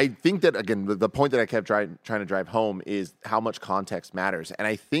I think that, again, the point that I kept trying to drive home is how much context matters. And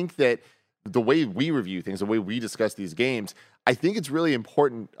I think that the way we review things, the way we discuss these games, I think it's really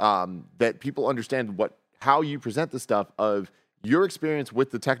important that people understand how you present the stuff of your experience with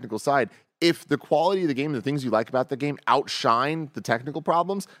the technical side. If the quality of the game, the things you like about the game outshine the technical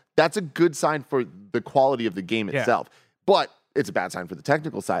problems, that's a good sign for the quality of the game itself. But it's a bad sign for the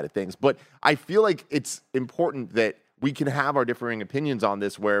technical side of things. But I feel like it's important that we can have our differing opinions on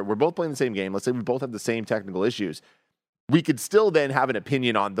this, where we're both playing the same game. Let's say we both have the same technical issues. We could still then have an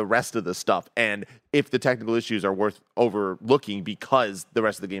opinion on the rest of the stuff, and if the technical issues are worth overlooking because the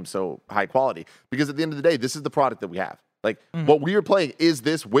rest of the game's so high quality. Because at the end of the day, this is the product that we have. Like, what we are playing is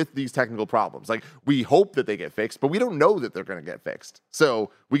this with these technical problems. Like, we hope that they get fixed, but we don't know that they're going to get fixed. So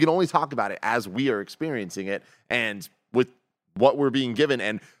we can only talk about it as we are experiencing it and with what we're being given.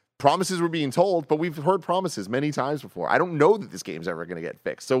 And promises we're being told, but we've heard promises many times before. I don't know that this game's ever going to get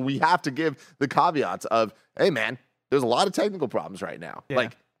fixed. So we have to give the caveats of, hey, man, there's a lot of technical problems right now. Yeah.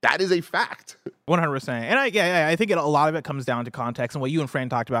 Like, that is a fact. 100%. And I think a lot of it comes down to context and what you and Fran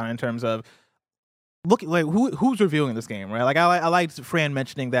talked about in terms of look, like who's reviewing this game, right? Like I liked Fran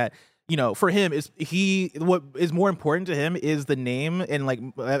mentioning that, you know, for him what is more important to him is the name and like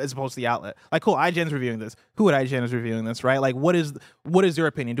as opposed to the outlet. Like, cool, IGN's reviewing this. Who at IGN is reviewing this, right? Like, what is your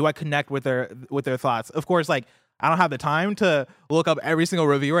opinion? Do I connect with their thoughts? Of course, like I don't have the time to look up every single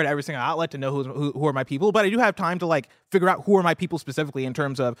reviewer at every single outlet to know who are my people, but I do have time to like figure out who are my people specifically in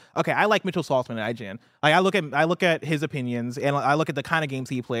terms of, okay, I like Mitchell Saltzman at IGN. Like I look at his opinions and I look at the kind of games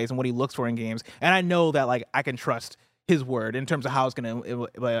he plays and what he looks for in games, and I know that like I can trust his word in terms of how it's going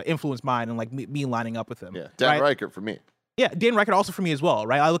to influence mine and like me lining up with him. Yeah, Dan Reichert for me. Yeah, Dan Reichert also for me as well,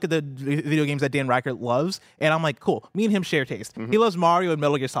 right? I look at the video games that Dan Reichert loves, and I'm like, cool, me and him share taste. He loves Mario and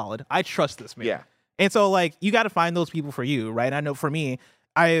Metal Gear Solid. I trust this man. Yeah. And so, like, you got to find those people for you, right? And I know for me,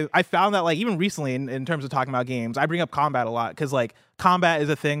 I found that, like, even recently in terms of talking about games, I bring up combat a lot because, like, combat is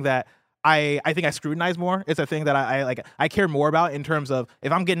a thing that I think I scrutinize more. It's a thing that I care more about in terms of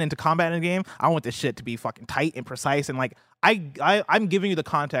if I'm getting into combat in a game, I want this shit to be fucking tight and precise. And, like, I'm giving you the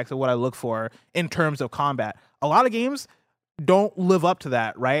context of what I look for in terms of combat. A lot of games don't live up to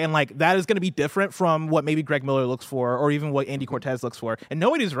that, right? And like that is going to be different from what maybe Greg Miller looks for or even what Andy Cortez looks for. And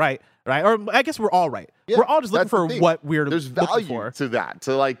nobody's right? Or I guess we're all right. Yeah, we're all just looking for what we're There's looking value for. to that,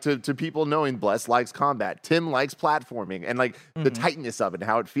 to people knowing Bless likes combat, Tim likes platforming, and like the tightness of it, and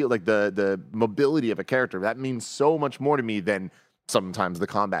how it feels, like the mobility of a character. That means so much more to me than sometimes the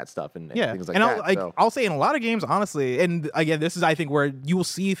combat stuff and things like that. I'll say in a lot of games, honestly, and again, this is I think where you will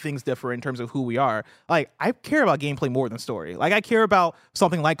see things differ in terms of who we are. Like I care about gameplay more than story. Like I care about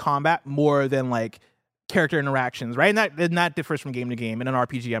something like combat more than like character interactions, right? And that differs from game to game. In an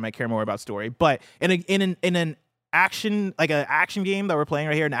RPG, I might care more about story, but in an action, like an action game that we're playing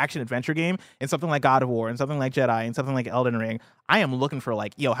right here, an action adventure game, and something like God of War and something like Jedi and something like Elden Ring, I am looking for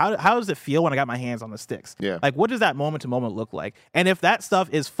like, how does it feel when I got my hands on the sticks? Yeah. Like what does that moment to moment look like? And if that stuff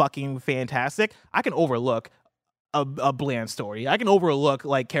is fucking fantastic, I can overlook a bland story. I can overlook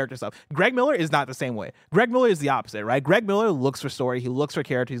like character stuff. Greg Miller is not the same way. Greg Miller is the opposite, right? Greg Miller looks for story, he looks for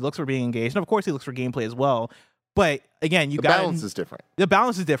character, he looks for being engaged, and of course he looks for gameplay as well. But again, the balance is different. The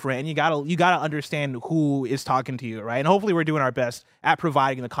balance is different, and you gotta understand who is talking to you, right? And hopefully, we're doing our best at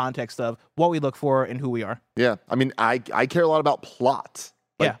providing the context of what we look for and who we are. Yeah, I mean, I care a lot about plot,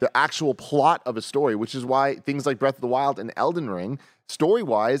 like the actual plot of a story, which is why things like Breath of the Wild and Elden Ring,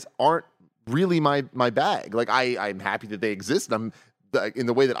 story-wise, aren't really my bag. Like I'm happy that they exist. And in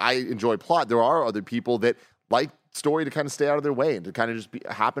the way that I enjoy plot, there are other people that like story to kind of stay out of their way and to kind of just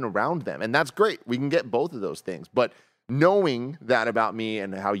happen around them. And that's great. We can get both of those things. But knowing that about me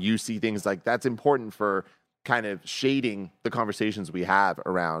and how you see things, like that's important for kind of shading the conversations we have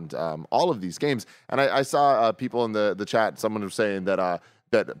around all of these games. And I saw people in the chat, someone was saying that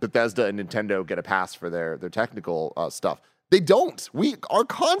Bethesda and Nintendo get a pass for their technical stuff. They don't. We are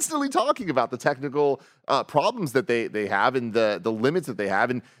constantly talking about the technical problems that they have and the limits that they have.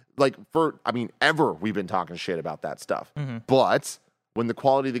 And like ever we've been talking shit about that stuff. But when the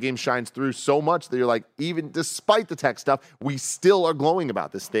quality of the game shines through so much that you're like, even despite the tech stuff, we still are glowing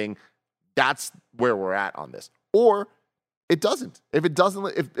about this thing. That's where we're at on this. or it doesn't. If it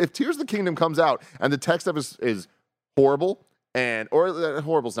doesn't, if Tears of the Kingdom comes out and the tech stuff is horrible,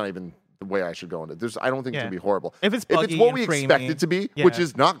 horrible's not even the way I should go into it. I don't think it's gonna be horrible. If it's what we expect it to be, which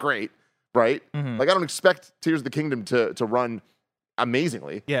is not great, right? Like I don't expect Tears of the Kingdom to run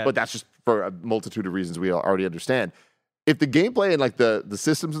amazingly, but that's just for a multitude of reasons we already understand. If the gameplay and like the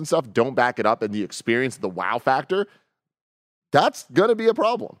systems and stuff don't back it up and the experience, the wow factor, that's gonna be a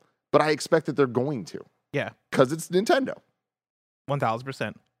problem. But I expect that they're going to. Yeah. Because it's Nintendo.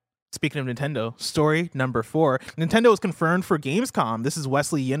 1000%. Speaking of Nintendo, story number 4. Nintendo is confirmed for Gamescom. This is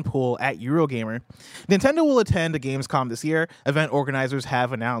Wesley Yinpool at Eurogamer. Nintendo will attend a Gamescom this year, event organizers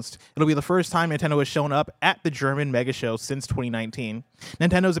have announced. It'll be the first time Nintendo has shown up at the German mega show since 2019.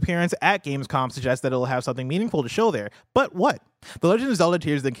 Nintendo's appearance at Gamescom suggests that it'll have something meaningful to show there. But what? The Legend of Zelda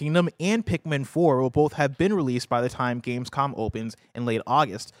Tears of the Kingdom and Pikmin 4 will both have been released by the time Gamescom opens in late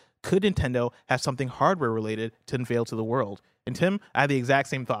August. Could Nintendo have something hardware related to unveil to the world? And Tim, I had the exact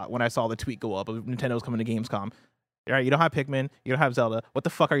same thought when I saw the tweet go up of Nintendo's coming to Gamescom. All right, you don't have Pikmin, you don't have Zelda. What the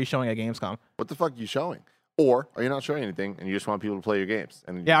fuck are you showing at Gamescom? What the fuck are you showing? Or are you not showing anything and you just want people to play your games?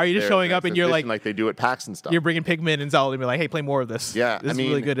 And are you just showing up and you're like they do at PAX and stuff? You're bringing Pikmin and Zelda and be like, hey, play more of this. Yeah, this is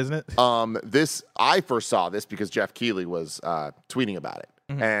really good, isn't it? I first saw this because Jeff Keighley was tweeting about it,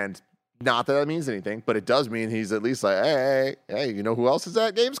 and not that means anything, but it does mean he's at least like, hey, you know who else is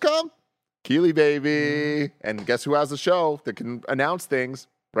at Gamescom? Keighley, baby. And guess who has a show that can announce things,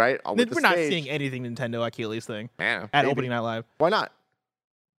 right? We're not seeing anything Nintendo at Keighley's thing. Yeah, at Opening Night Live. Why not?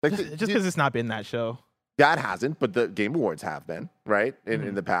 Like, just because it's not been that show. That hasn't, but the Game Awards have been, right?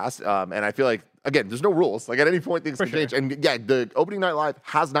 In the past. And I feel like, again, there's no rules. Like at any point things can change. And yeah, the Opening Night Live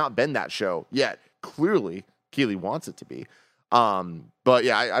has not been that show yet. Clearly, Keighley wants it to be. But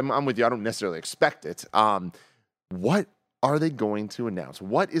yeah, I'm with you. I don't necessarily expect it. What are they going to announce?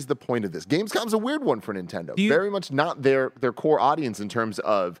 What is the point of this? Gamescom's a weird one for Nintendo. Very much not their core audience in terms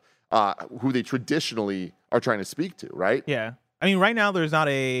of who they traditionally are trying to speak to, right? Yeah. I mean, right now there's not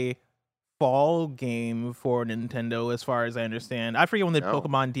a fall game for Nintendo as far as I understand. I forget when the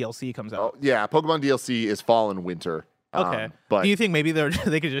Pokemon DLC comes out. Oh, yeah, Pokemon DLC is fall and winter. Okay. But do you think maybe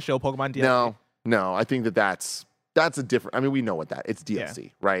they could just show Pokemon DLC? No. I think that's a different. I mean, we know what that it's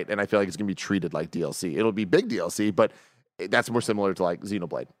DLC, right? And I feel like it's gonna be treated like DLC. It'll be big DLC, but that's more similar to like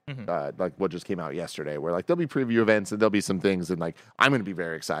Xenoblade, like what just came out yesterday, where like there'll be preview events and there'll be some things, and like I'm gonna be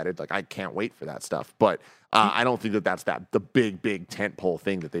very excited. Like I can't wait for that stuff. But I don't think that's the big tentpole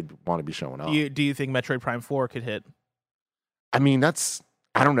thing that they'd want to be showing off. Do you think Metroid Prime 4 could hit? I mean,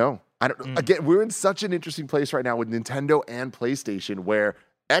 I don't know. Again, we're in such an interesting place right now with Nintendo and PlayStation, where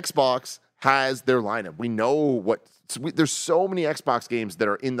Xbox has their lineup. We know there's so many Xbox games that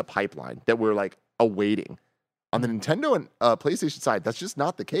are in the pipeline that we're like awaiting. On the Nintendo and PlayStation side, that's just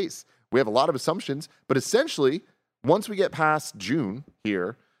not the case. We have a lot of assumptions, but essentially, once we get past June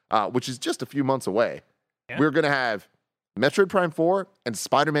here, which is just a few months away, we're going to have Metroid Prime 4 and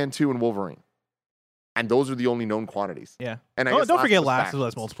Spider-Man 2 and Wolverine. And those are the only known quantities. Yeah. And don't forget Last of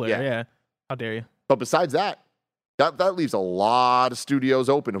Us multiplayer. Yeah. How dare you? But besides that leaves a lot of studios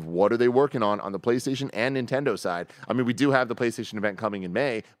open of what are they working on the PlayStation and Nintendo side. I mean, we do have the PlayStation event coming in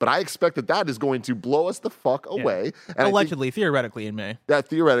May, but I expect that is going to blow us the fuck away. And allegedly, theoretically in May.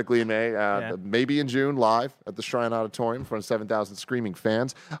 Theoretically in May. Maybe in June, live at the Shrine Auditorium in front of 7,000 screaming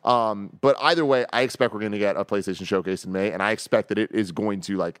fans. But either way, I expect we're going to get a PlayStation showcase in May, and I expect that it is going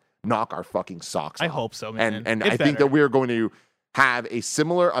to like knock our fucking socks off. I hope so, man. And I think that we're going to have a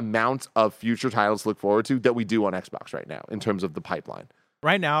similar amount of future titles to look forward to that we do on Xbox right now in terms of the pipeline.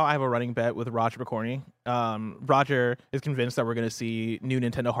 Right now, I have a running bet with Roger McCorney. Roger is convinced that we're going to see new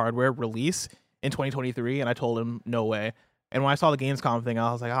Nintendo hardware release in 2023, and I told him no way. And when I saw the Gamescom thing,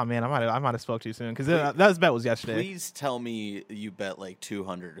 I was like, oh man, I might have spoke too soon, because that bet was yesterday. Please tell me you bet like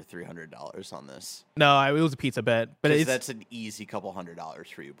 $200 or $300 on this. No, it was a pizza bet, but that's an easy couple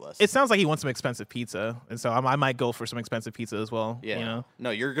 $100 for you, Bliss. It sounds like he wants some expensive pizza, and so I might go for some expensive pizza as well. Yeah, you know?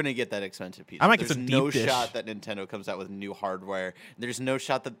 No, you're gonna get that expensive pizza. I might get some There's no deep dish. shot that Nintendo comes out with new hardware. There's no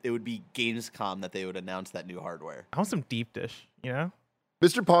shot that it would be Gamescom that they would announce that new hardware. I want some deep dish, you know?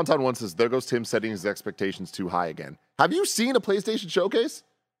 Mr. Ponton once says, there goes Tim setting his expectations too high again. Have you seen a PlayStation showcase?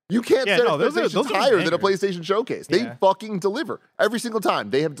 You can't set expectations higher than a PlayStation showcase. They fucking deliver. Every single time.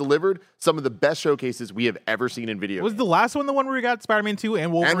 They have delivered some of the best showcases we have ever seen in video Was games. the last one the one where we got Spider-Man 2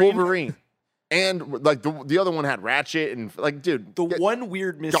 and Wolverine? And like the other one had Ratchet and like, dude. The one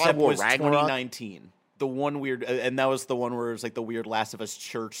weird mishap was 2019. the one weird, and that was the one where it was like the weird Last of Us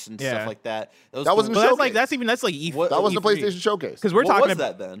church and stuff like that. That wasn't But a that's showcase. like E3. That wasn't a E3. PlayStation showcase. Because we're What talking was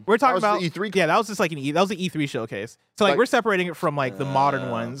about that then? We're talking That was about the E3. Yeah, that was just like that was the E3 showcase. So like we're separating it from like the modern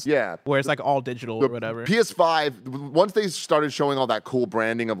ones. Yeah. Where it's like all digital or whatever. PS5, once they started showing all that cool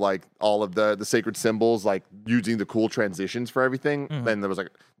branding of like all of the sacred symbols, like using the cool transitions for everything, then there was like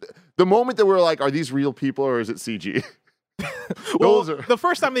the moment that we were like, are these real people or is it CG? Well, the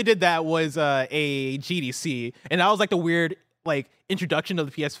first time they did that was a GDC, and that was like the weird like introduction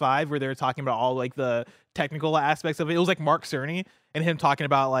of the PS5 where they were talking about all like the technical aspects of it. It was like Mark Cerny and him talking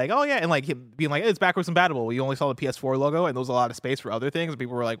about like, oh yeah, and like him being like, it's backwards compatible. We only saw the PS4 logo, and there was a lot of space for other things. And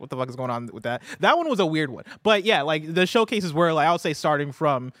people were like, what the fuck is going on with that? That one was a weird one, but yeah, like the showcases were like I would say starting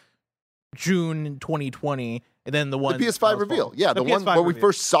from June 2020, and then the PS5 reveal, the one where we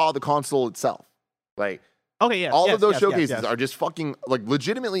first saw the console itself, like. Okay, yeah. All of those showcases are just fucking like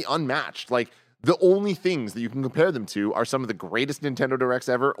legitimately unmatched. Like the only things that you can compare them to are some of the greatest Nintendo Directs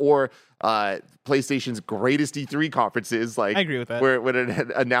ever, or PlayStation's greatest E3 conferences. Like I agree with that. Where it had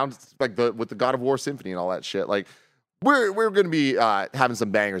announced like with the God of War Symphony and all that shit. Like we're going to be having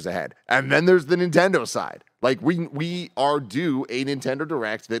some bangers ahead. And then there's the Nintendo side. Like we are due a Nintendo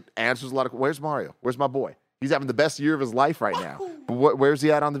Direct that answers a lot of. Where's Mario? Where's my boy? He's having the best year of his life right now. But where's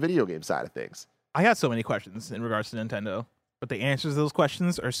he at on the video game side of things? I got so many questions in regards to Nintendo, but the answers to those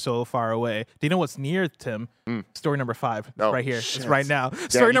questions are so far away. Do you know what's near, Tim? Story number 5. It's right here. Shit. It's right now. Damn,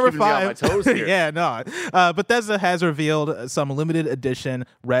 Story number 5. My toes here. Yeah, no. Bethesda has revealed some limited edition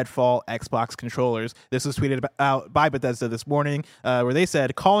Redfall Xbox controllers. This was tweeted out by Bethesda this morning, where they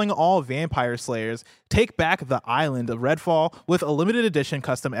said, calling all vampire slayers, take back the island of Redfall with a limited edition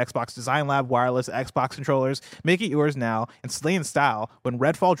custom Xbox Design Lab wireless Xbox controllers. Make it yours now and slay in style when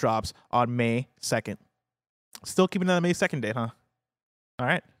Redfall drops on May 2nd. Still keeping it on the May 2nd date, huh? All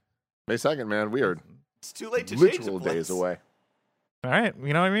right. May 2nd, man. We are It's too late to literal change the days away. All right.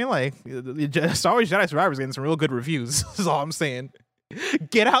 You know what I mean? Like, Star Wars Jedi Survivor is getting some real good reviews. Is all I'm saying.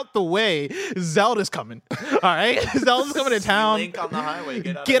 Get out the way. Zelda's coming. All right? Zelda's coming to town. Link on the highway.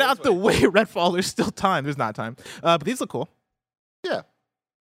 Get out the way. Redfall, there's still time. There's not time. But these look cool. Yeah.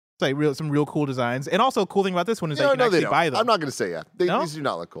 It's like some real cool designs. And also, cool thing about this one is that you can actually buy them. I'm not going to say yeah. These do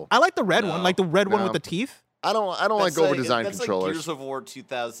not look cool. I like the red one. Like the red one with the teeth. I don't like over-designed that's controllers. Like Gears of War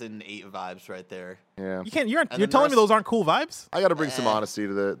 2008 vibes right there. Yeah. You can't. You're telling me those aren't cool vibes? I got to bring some honesty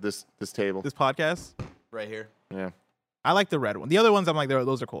to this table. This podcast. Right here. Yeah. I like the red one. The other ones, I'm like,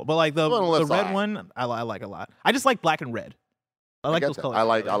 those are cool. But like the red one, I like a lot. I just like black and red. I like those colors. I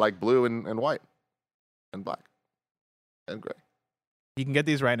like blue and white and black and gray. You can get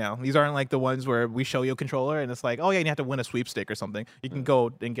these right now. These aren't like the ones where we show you a controller and it's like, oh yeah, and you have to win a sweepstake or something. You can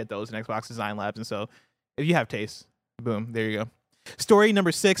go and get those in Xbox Design Labs. And so if you have taste, boom, there you go. Story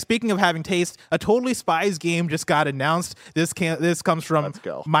number 6. Speaking of having taste, a Totally Spies game just got announced. This comes from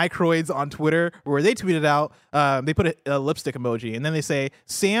Microids on Twitter, where they tweeted out, they put a lipstick emoji, and then they say,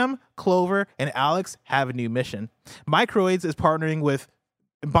 Sam, Clover, and Alex have a new mission. Microids is partnering with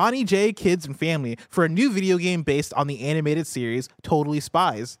Bonnie J, Kids, and Family for a new video game based on the animated series Totally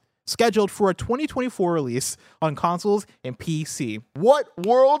Spies, scheduled for a 2024 release on consoles and PC. What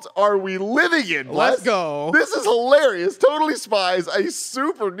worlds are we living in, Les? Let's go. This is hilarious. Totally Spies, a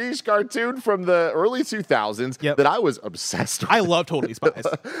super niche cartoon from the early 2000s that I was obsessed with. I love Totally Spies.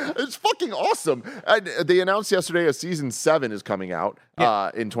 It's fucking awesome. And they announced yesterday a season 7 is coming out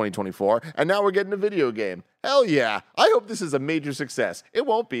in 2024, and now we're getting a video game. Hell yeah. I hope this is a major success. It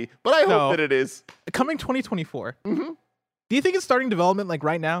won't be, but I hope that it is. Coming 2024. Mm-hmm. Do you think it's starting development like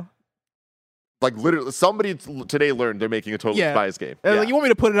right now? Like literally, somebody today learned they're making a Totally Spies game. Like, you want me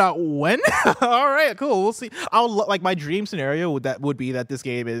to put it out when? All right, cool. We'll see. Like my dream scenario would be that this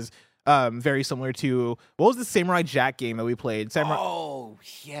game is very similar to what was the Samurai Jack game that we played? Oh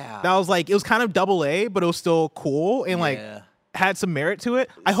yeah. That was like it was kind of AA, but it was still cool and like had some merit to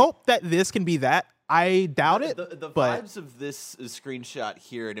it. I hope that this can be that. I doubt it. The vibes of this screenshot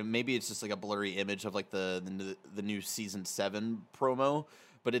here, and maybe it's just like a blurry image of like the new season 7 promo,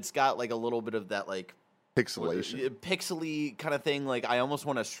 but it's got like a little bit of that like pixely kind of thing. Like I almost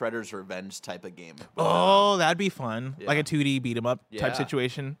want a Shredder's Revenge type of game. Oh, that'd be fun. Like a 2D beat 'em up type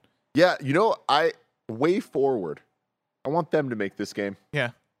situation. Yeah, Way Forward. I want them to make this game. Yeah.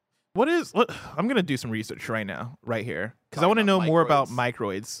 I'm gonna do some research right now, right here, because I want to know more about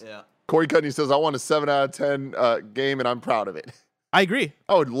Microids. Yeah. Corey Cudney says, I want a 7 out of 10 game, and I'm proud of it. I agree.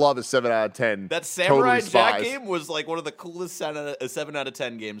 I would love a 7 out of 10. That Samurai Jack game was like one of the coolest 7 out of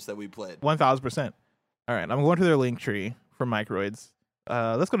 10 games that we played. 1,000%. All right, I'm going to their link tree for Microids.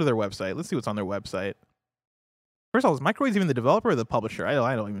 Let's go to their website. Let's see what's on their website. First of all, is Microids even the developer or the publisher? I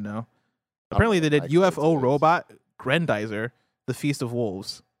don't even know. Apparently, they did Microids UFO is. robot Grendizer, The Feast of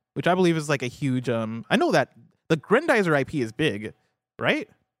Wolves, which I believe is like a huge. I know that the Grendizer IP is big, right?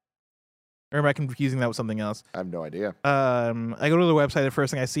 Or am I confusing that with something else? I have no idea. I go to the website. The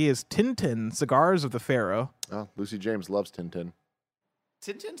first thing I see is Tintin Cigars of the Pharaoh. Oh, Lucy James loves Tintin.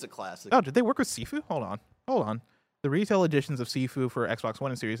 Tintin's a classic. Oh, did they work with Sifu? Hold on. The retail editions of Sifu for Xbox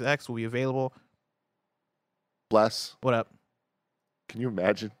One and Series X will be available. Bless. What up? Can you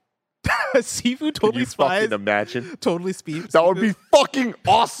imagine? Sifu Can totally you spies. fucking imagine? Totally speaks. That would be fucking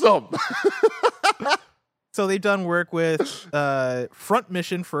awesome. So they've done work with Front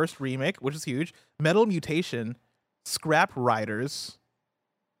Mission First Remake, which is huge. Metal Mutation, Scrap Riders.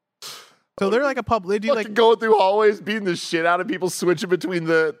 So they're like a pub. They do Fucking like going through hallways, beating the shit out of people, switching between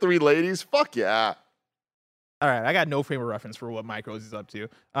the three ladies. Fuck yeah. All right, I got no frame of reference for what Micros is up to.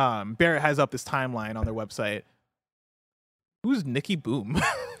 Barrett has up this timeline on their website. Who's Nikki Boom?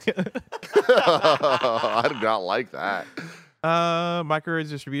 I do not like that. Micros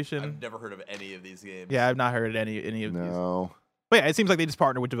distribution. I've never heard of any of these games. Yeah, I've not heard any of these. No. But yeah, it seems like they just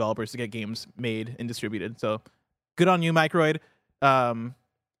partner with developers to get games made and distributed. So good on you, Microid.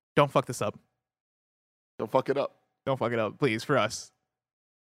 Don't fuck this up. Don't fuck it up. Don't fuck it up, please, for us.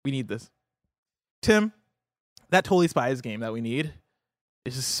 We need this. Tim, that Totally Spies game that we need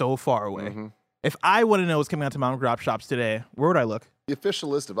is just so far away. Mm-hmm. If I want to know what's coming out to mom and pop shops today, where would I look? The official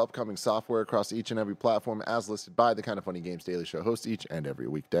list of upcoming software across each and every platform as listed by the Kind of Funny Games Daily Show hosts each and every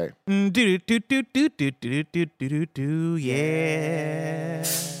weekday. Yeah.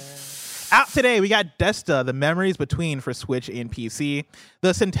 Out today, we got Desta, The Memories Between for Switch and PC,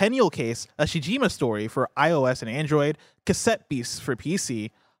 The Centennial Case, a Shijima story for iOS and Android, Cassette Beasts for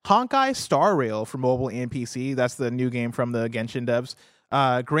PC, Honkai Star Rail for mobile and PC, that's the new game from the Genshin devs,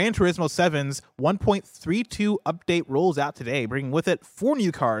 Gran Turismo 7's 1.32 update rolls out today, bringing with it 4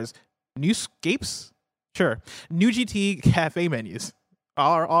 new cars, new scapes, sure, new GT cafe menus.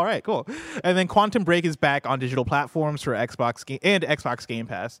 All right, cool. And then Quantum Break is back on digital platforms for Xbox and Xbox Game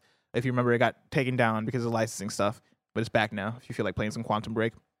Pass. If you remember, it got taken down because of licensing stuff, but it's back now if you feel like playing some Quantum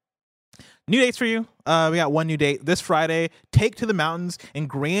Break. New dates for you. We got one new date this Friday, Take to the Mountains and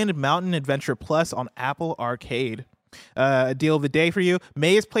Grand Mountain Adventure Plus on Apple Arcade. A deal of the day for you.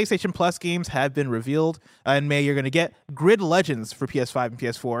 May's PlayStation Plus games have been revealed. In May, you're going to get Grid Legends for PS5 and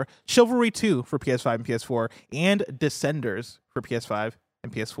PS4, Chivalry 2 for PS5 and PS4, and Descenders for PS5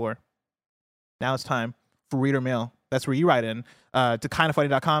 and PS4. Now it's time for Reader Mail. That's where you write in to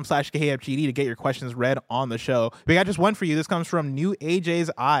kindoffunny.com/KFGD to get your questions read on the show. We got just one for you. This comes from New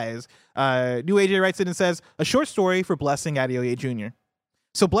AJ's Eyes. New AJ writes in and says, a short story for Blessing Adeoye Jr.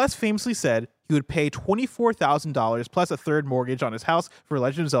 So Bless famously said he would pay $24,000 plus a third mortgage on his house for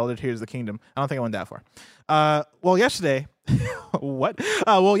Legend of Zelda Tears of the Kingdom. I don't think I went that far. Well, yesterday, what?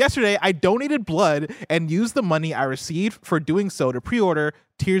 Well, yesterday I donated blood and used the money I received for doing so to pre-order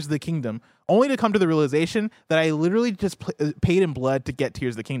Tears of the Kingdom, only to come to the realization that I literally just paid in blood to get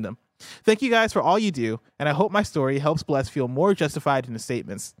Tears of the Kingdom. Thank you guys for all you do, and I hope my story helps Bless feel more justified in his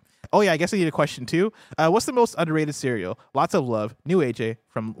statements. Oh yeah, I guess I need a question too. What's the most underrated cereal? Lots of love. New AJ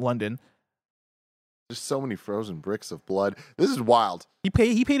from London. There's so many frozen bricks of blood. This is wild. He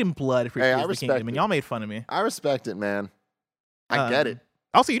paid in blood for Hey, I Tears of the respect Kingdom, and it. y'all made fun of me. I respect it, man. I get it.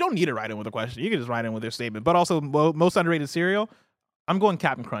 Also, you don't need to write in with a question. You can just write in with your statement. But also, most underrated cereal, I'm going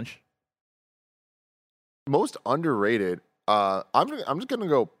Captain Crunch. Most underrated. I'm just gonna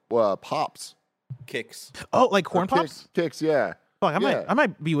go Pops. Kicks. Oh, like Corn Pops? Kicks, yeah. Fuck, Yeah. I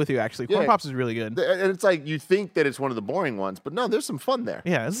might be with you actually. Corn Yeah. Pops is really good. And it's like you think that it's one of the boring ones, but no, there's some fun there.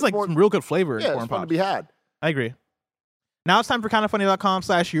 Yeah, this is like more- some real good flavor in Yeah, Corn it's fun to Pops. be had. I agree. Now it's time for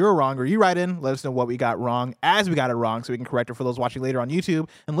kindoffunny.com/you're wrong, or you write in, let us know what we got wrong as we got it wrong so we can correct it for those watching later on YouTube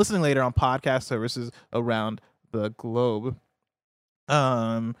and listening later on podcast services around the globe.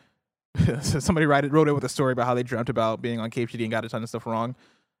 So somebody wrote in with a story about how they dreamt about being on KFGD and got a ton of stuff wrong.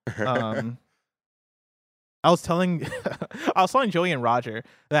 I was telling Joey and Roger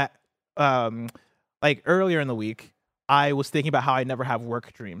that like earlier in the week, I was thinking about how I never have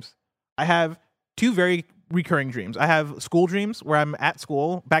work dreams. I have two very recurring dreams. I have school dreams where I'm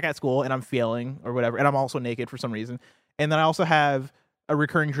back at school, and I'm failing or whatever, and I'm also naked for some reason. And then I also have a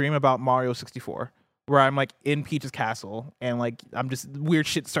recurring dream about Mario 64, where I'm like in Peach's castle, and like I'm just weird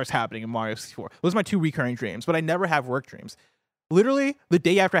shit starts happening in Mario 64. Those are my two recurring dreams, but I never have work dreams. Literally, the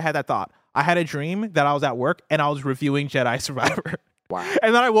day after I had that thought, I had a dream that I was at work and I was reviewing Jedi Survivor. Wow.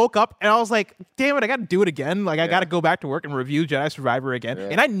 And then I woke up and I was like, damn it, I got to do it again. Like, I got to go back to work and review Jedi Survivor again. Yeah.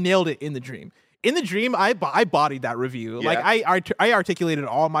 And I nailed it in the dream. in the dream, I bodied that review. Yeah. Like I articulated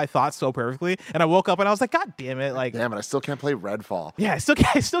all my thoughts so perfectly, and I woke up and I was like, God damn it! Like, Damn it, I still can't play Redfall. yeah, I still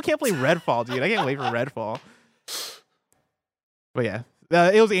can't play Redfall, dude. I can't wait for Redfall. But yeah,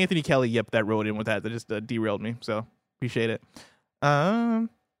 it was Anthony Kelly, that wrote in with that just derailed me. So appreciate it. That's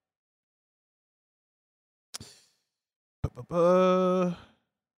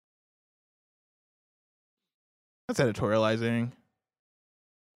editorializing.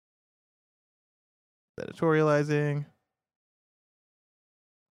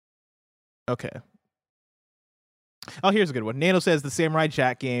 Okay. Oh, here's a good one. Nano says the Samurai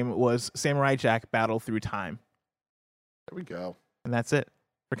Jack game was Samurai Jack Battle Through Time. There we go. And that's it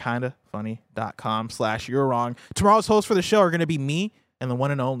for kindafunny.com/you're wrong. Tomorrow's hosts for the show are going to be me and the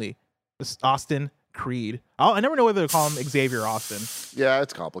one and only Austin Creed. I never know whether to call him Xavier or Austin. Yeah,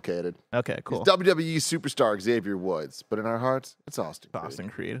 it's complicated. Okay, cool. He's WWE superstar Xavier Woods, but in our hearts, it's Austin Creed. Austin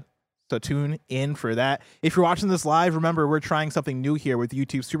Creed. So tune in for that. If you're watching this live, remember we're trying something new here with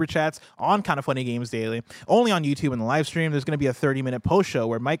YouTube Super Chats on Kinda Funny Games Daily. Only on YouTube in the live stream. There's going to be a 30-minute post show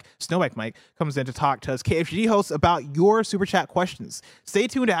where Snowbike Mike comes in to talk to us KFGD hosts about your Super Chat questions. Stay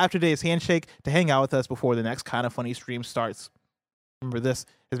tuned to After Today's Handshake to hang out with us before the next Kinda Funny stream starts. Remember, this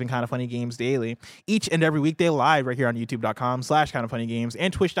has been Kinda Funny Games Daily. Each and every weekday live right here on youtube.com/kindafunnygames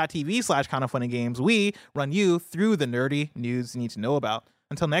and twitch.tv/kindafunnygames. We run you through the nerdy news you need to know about.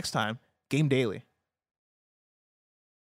 Until next time, game daily.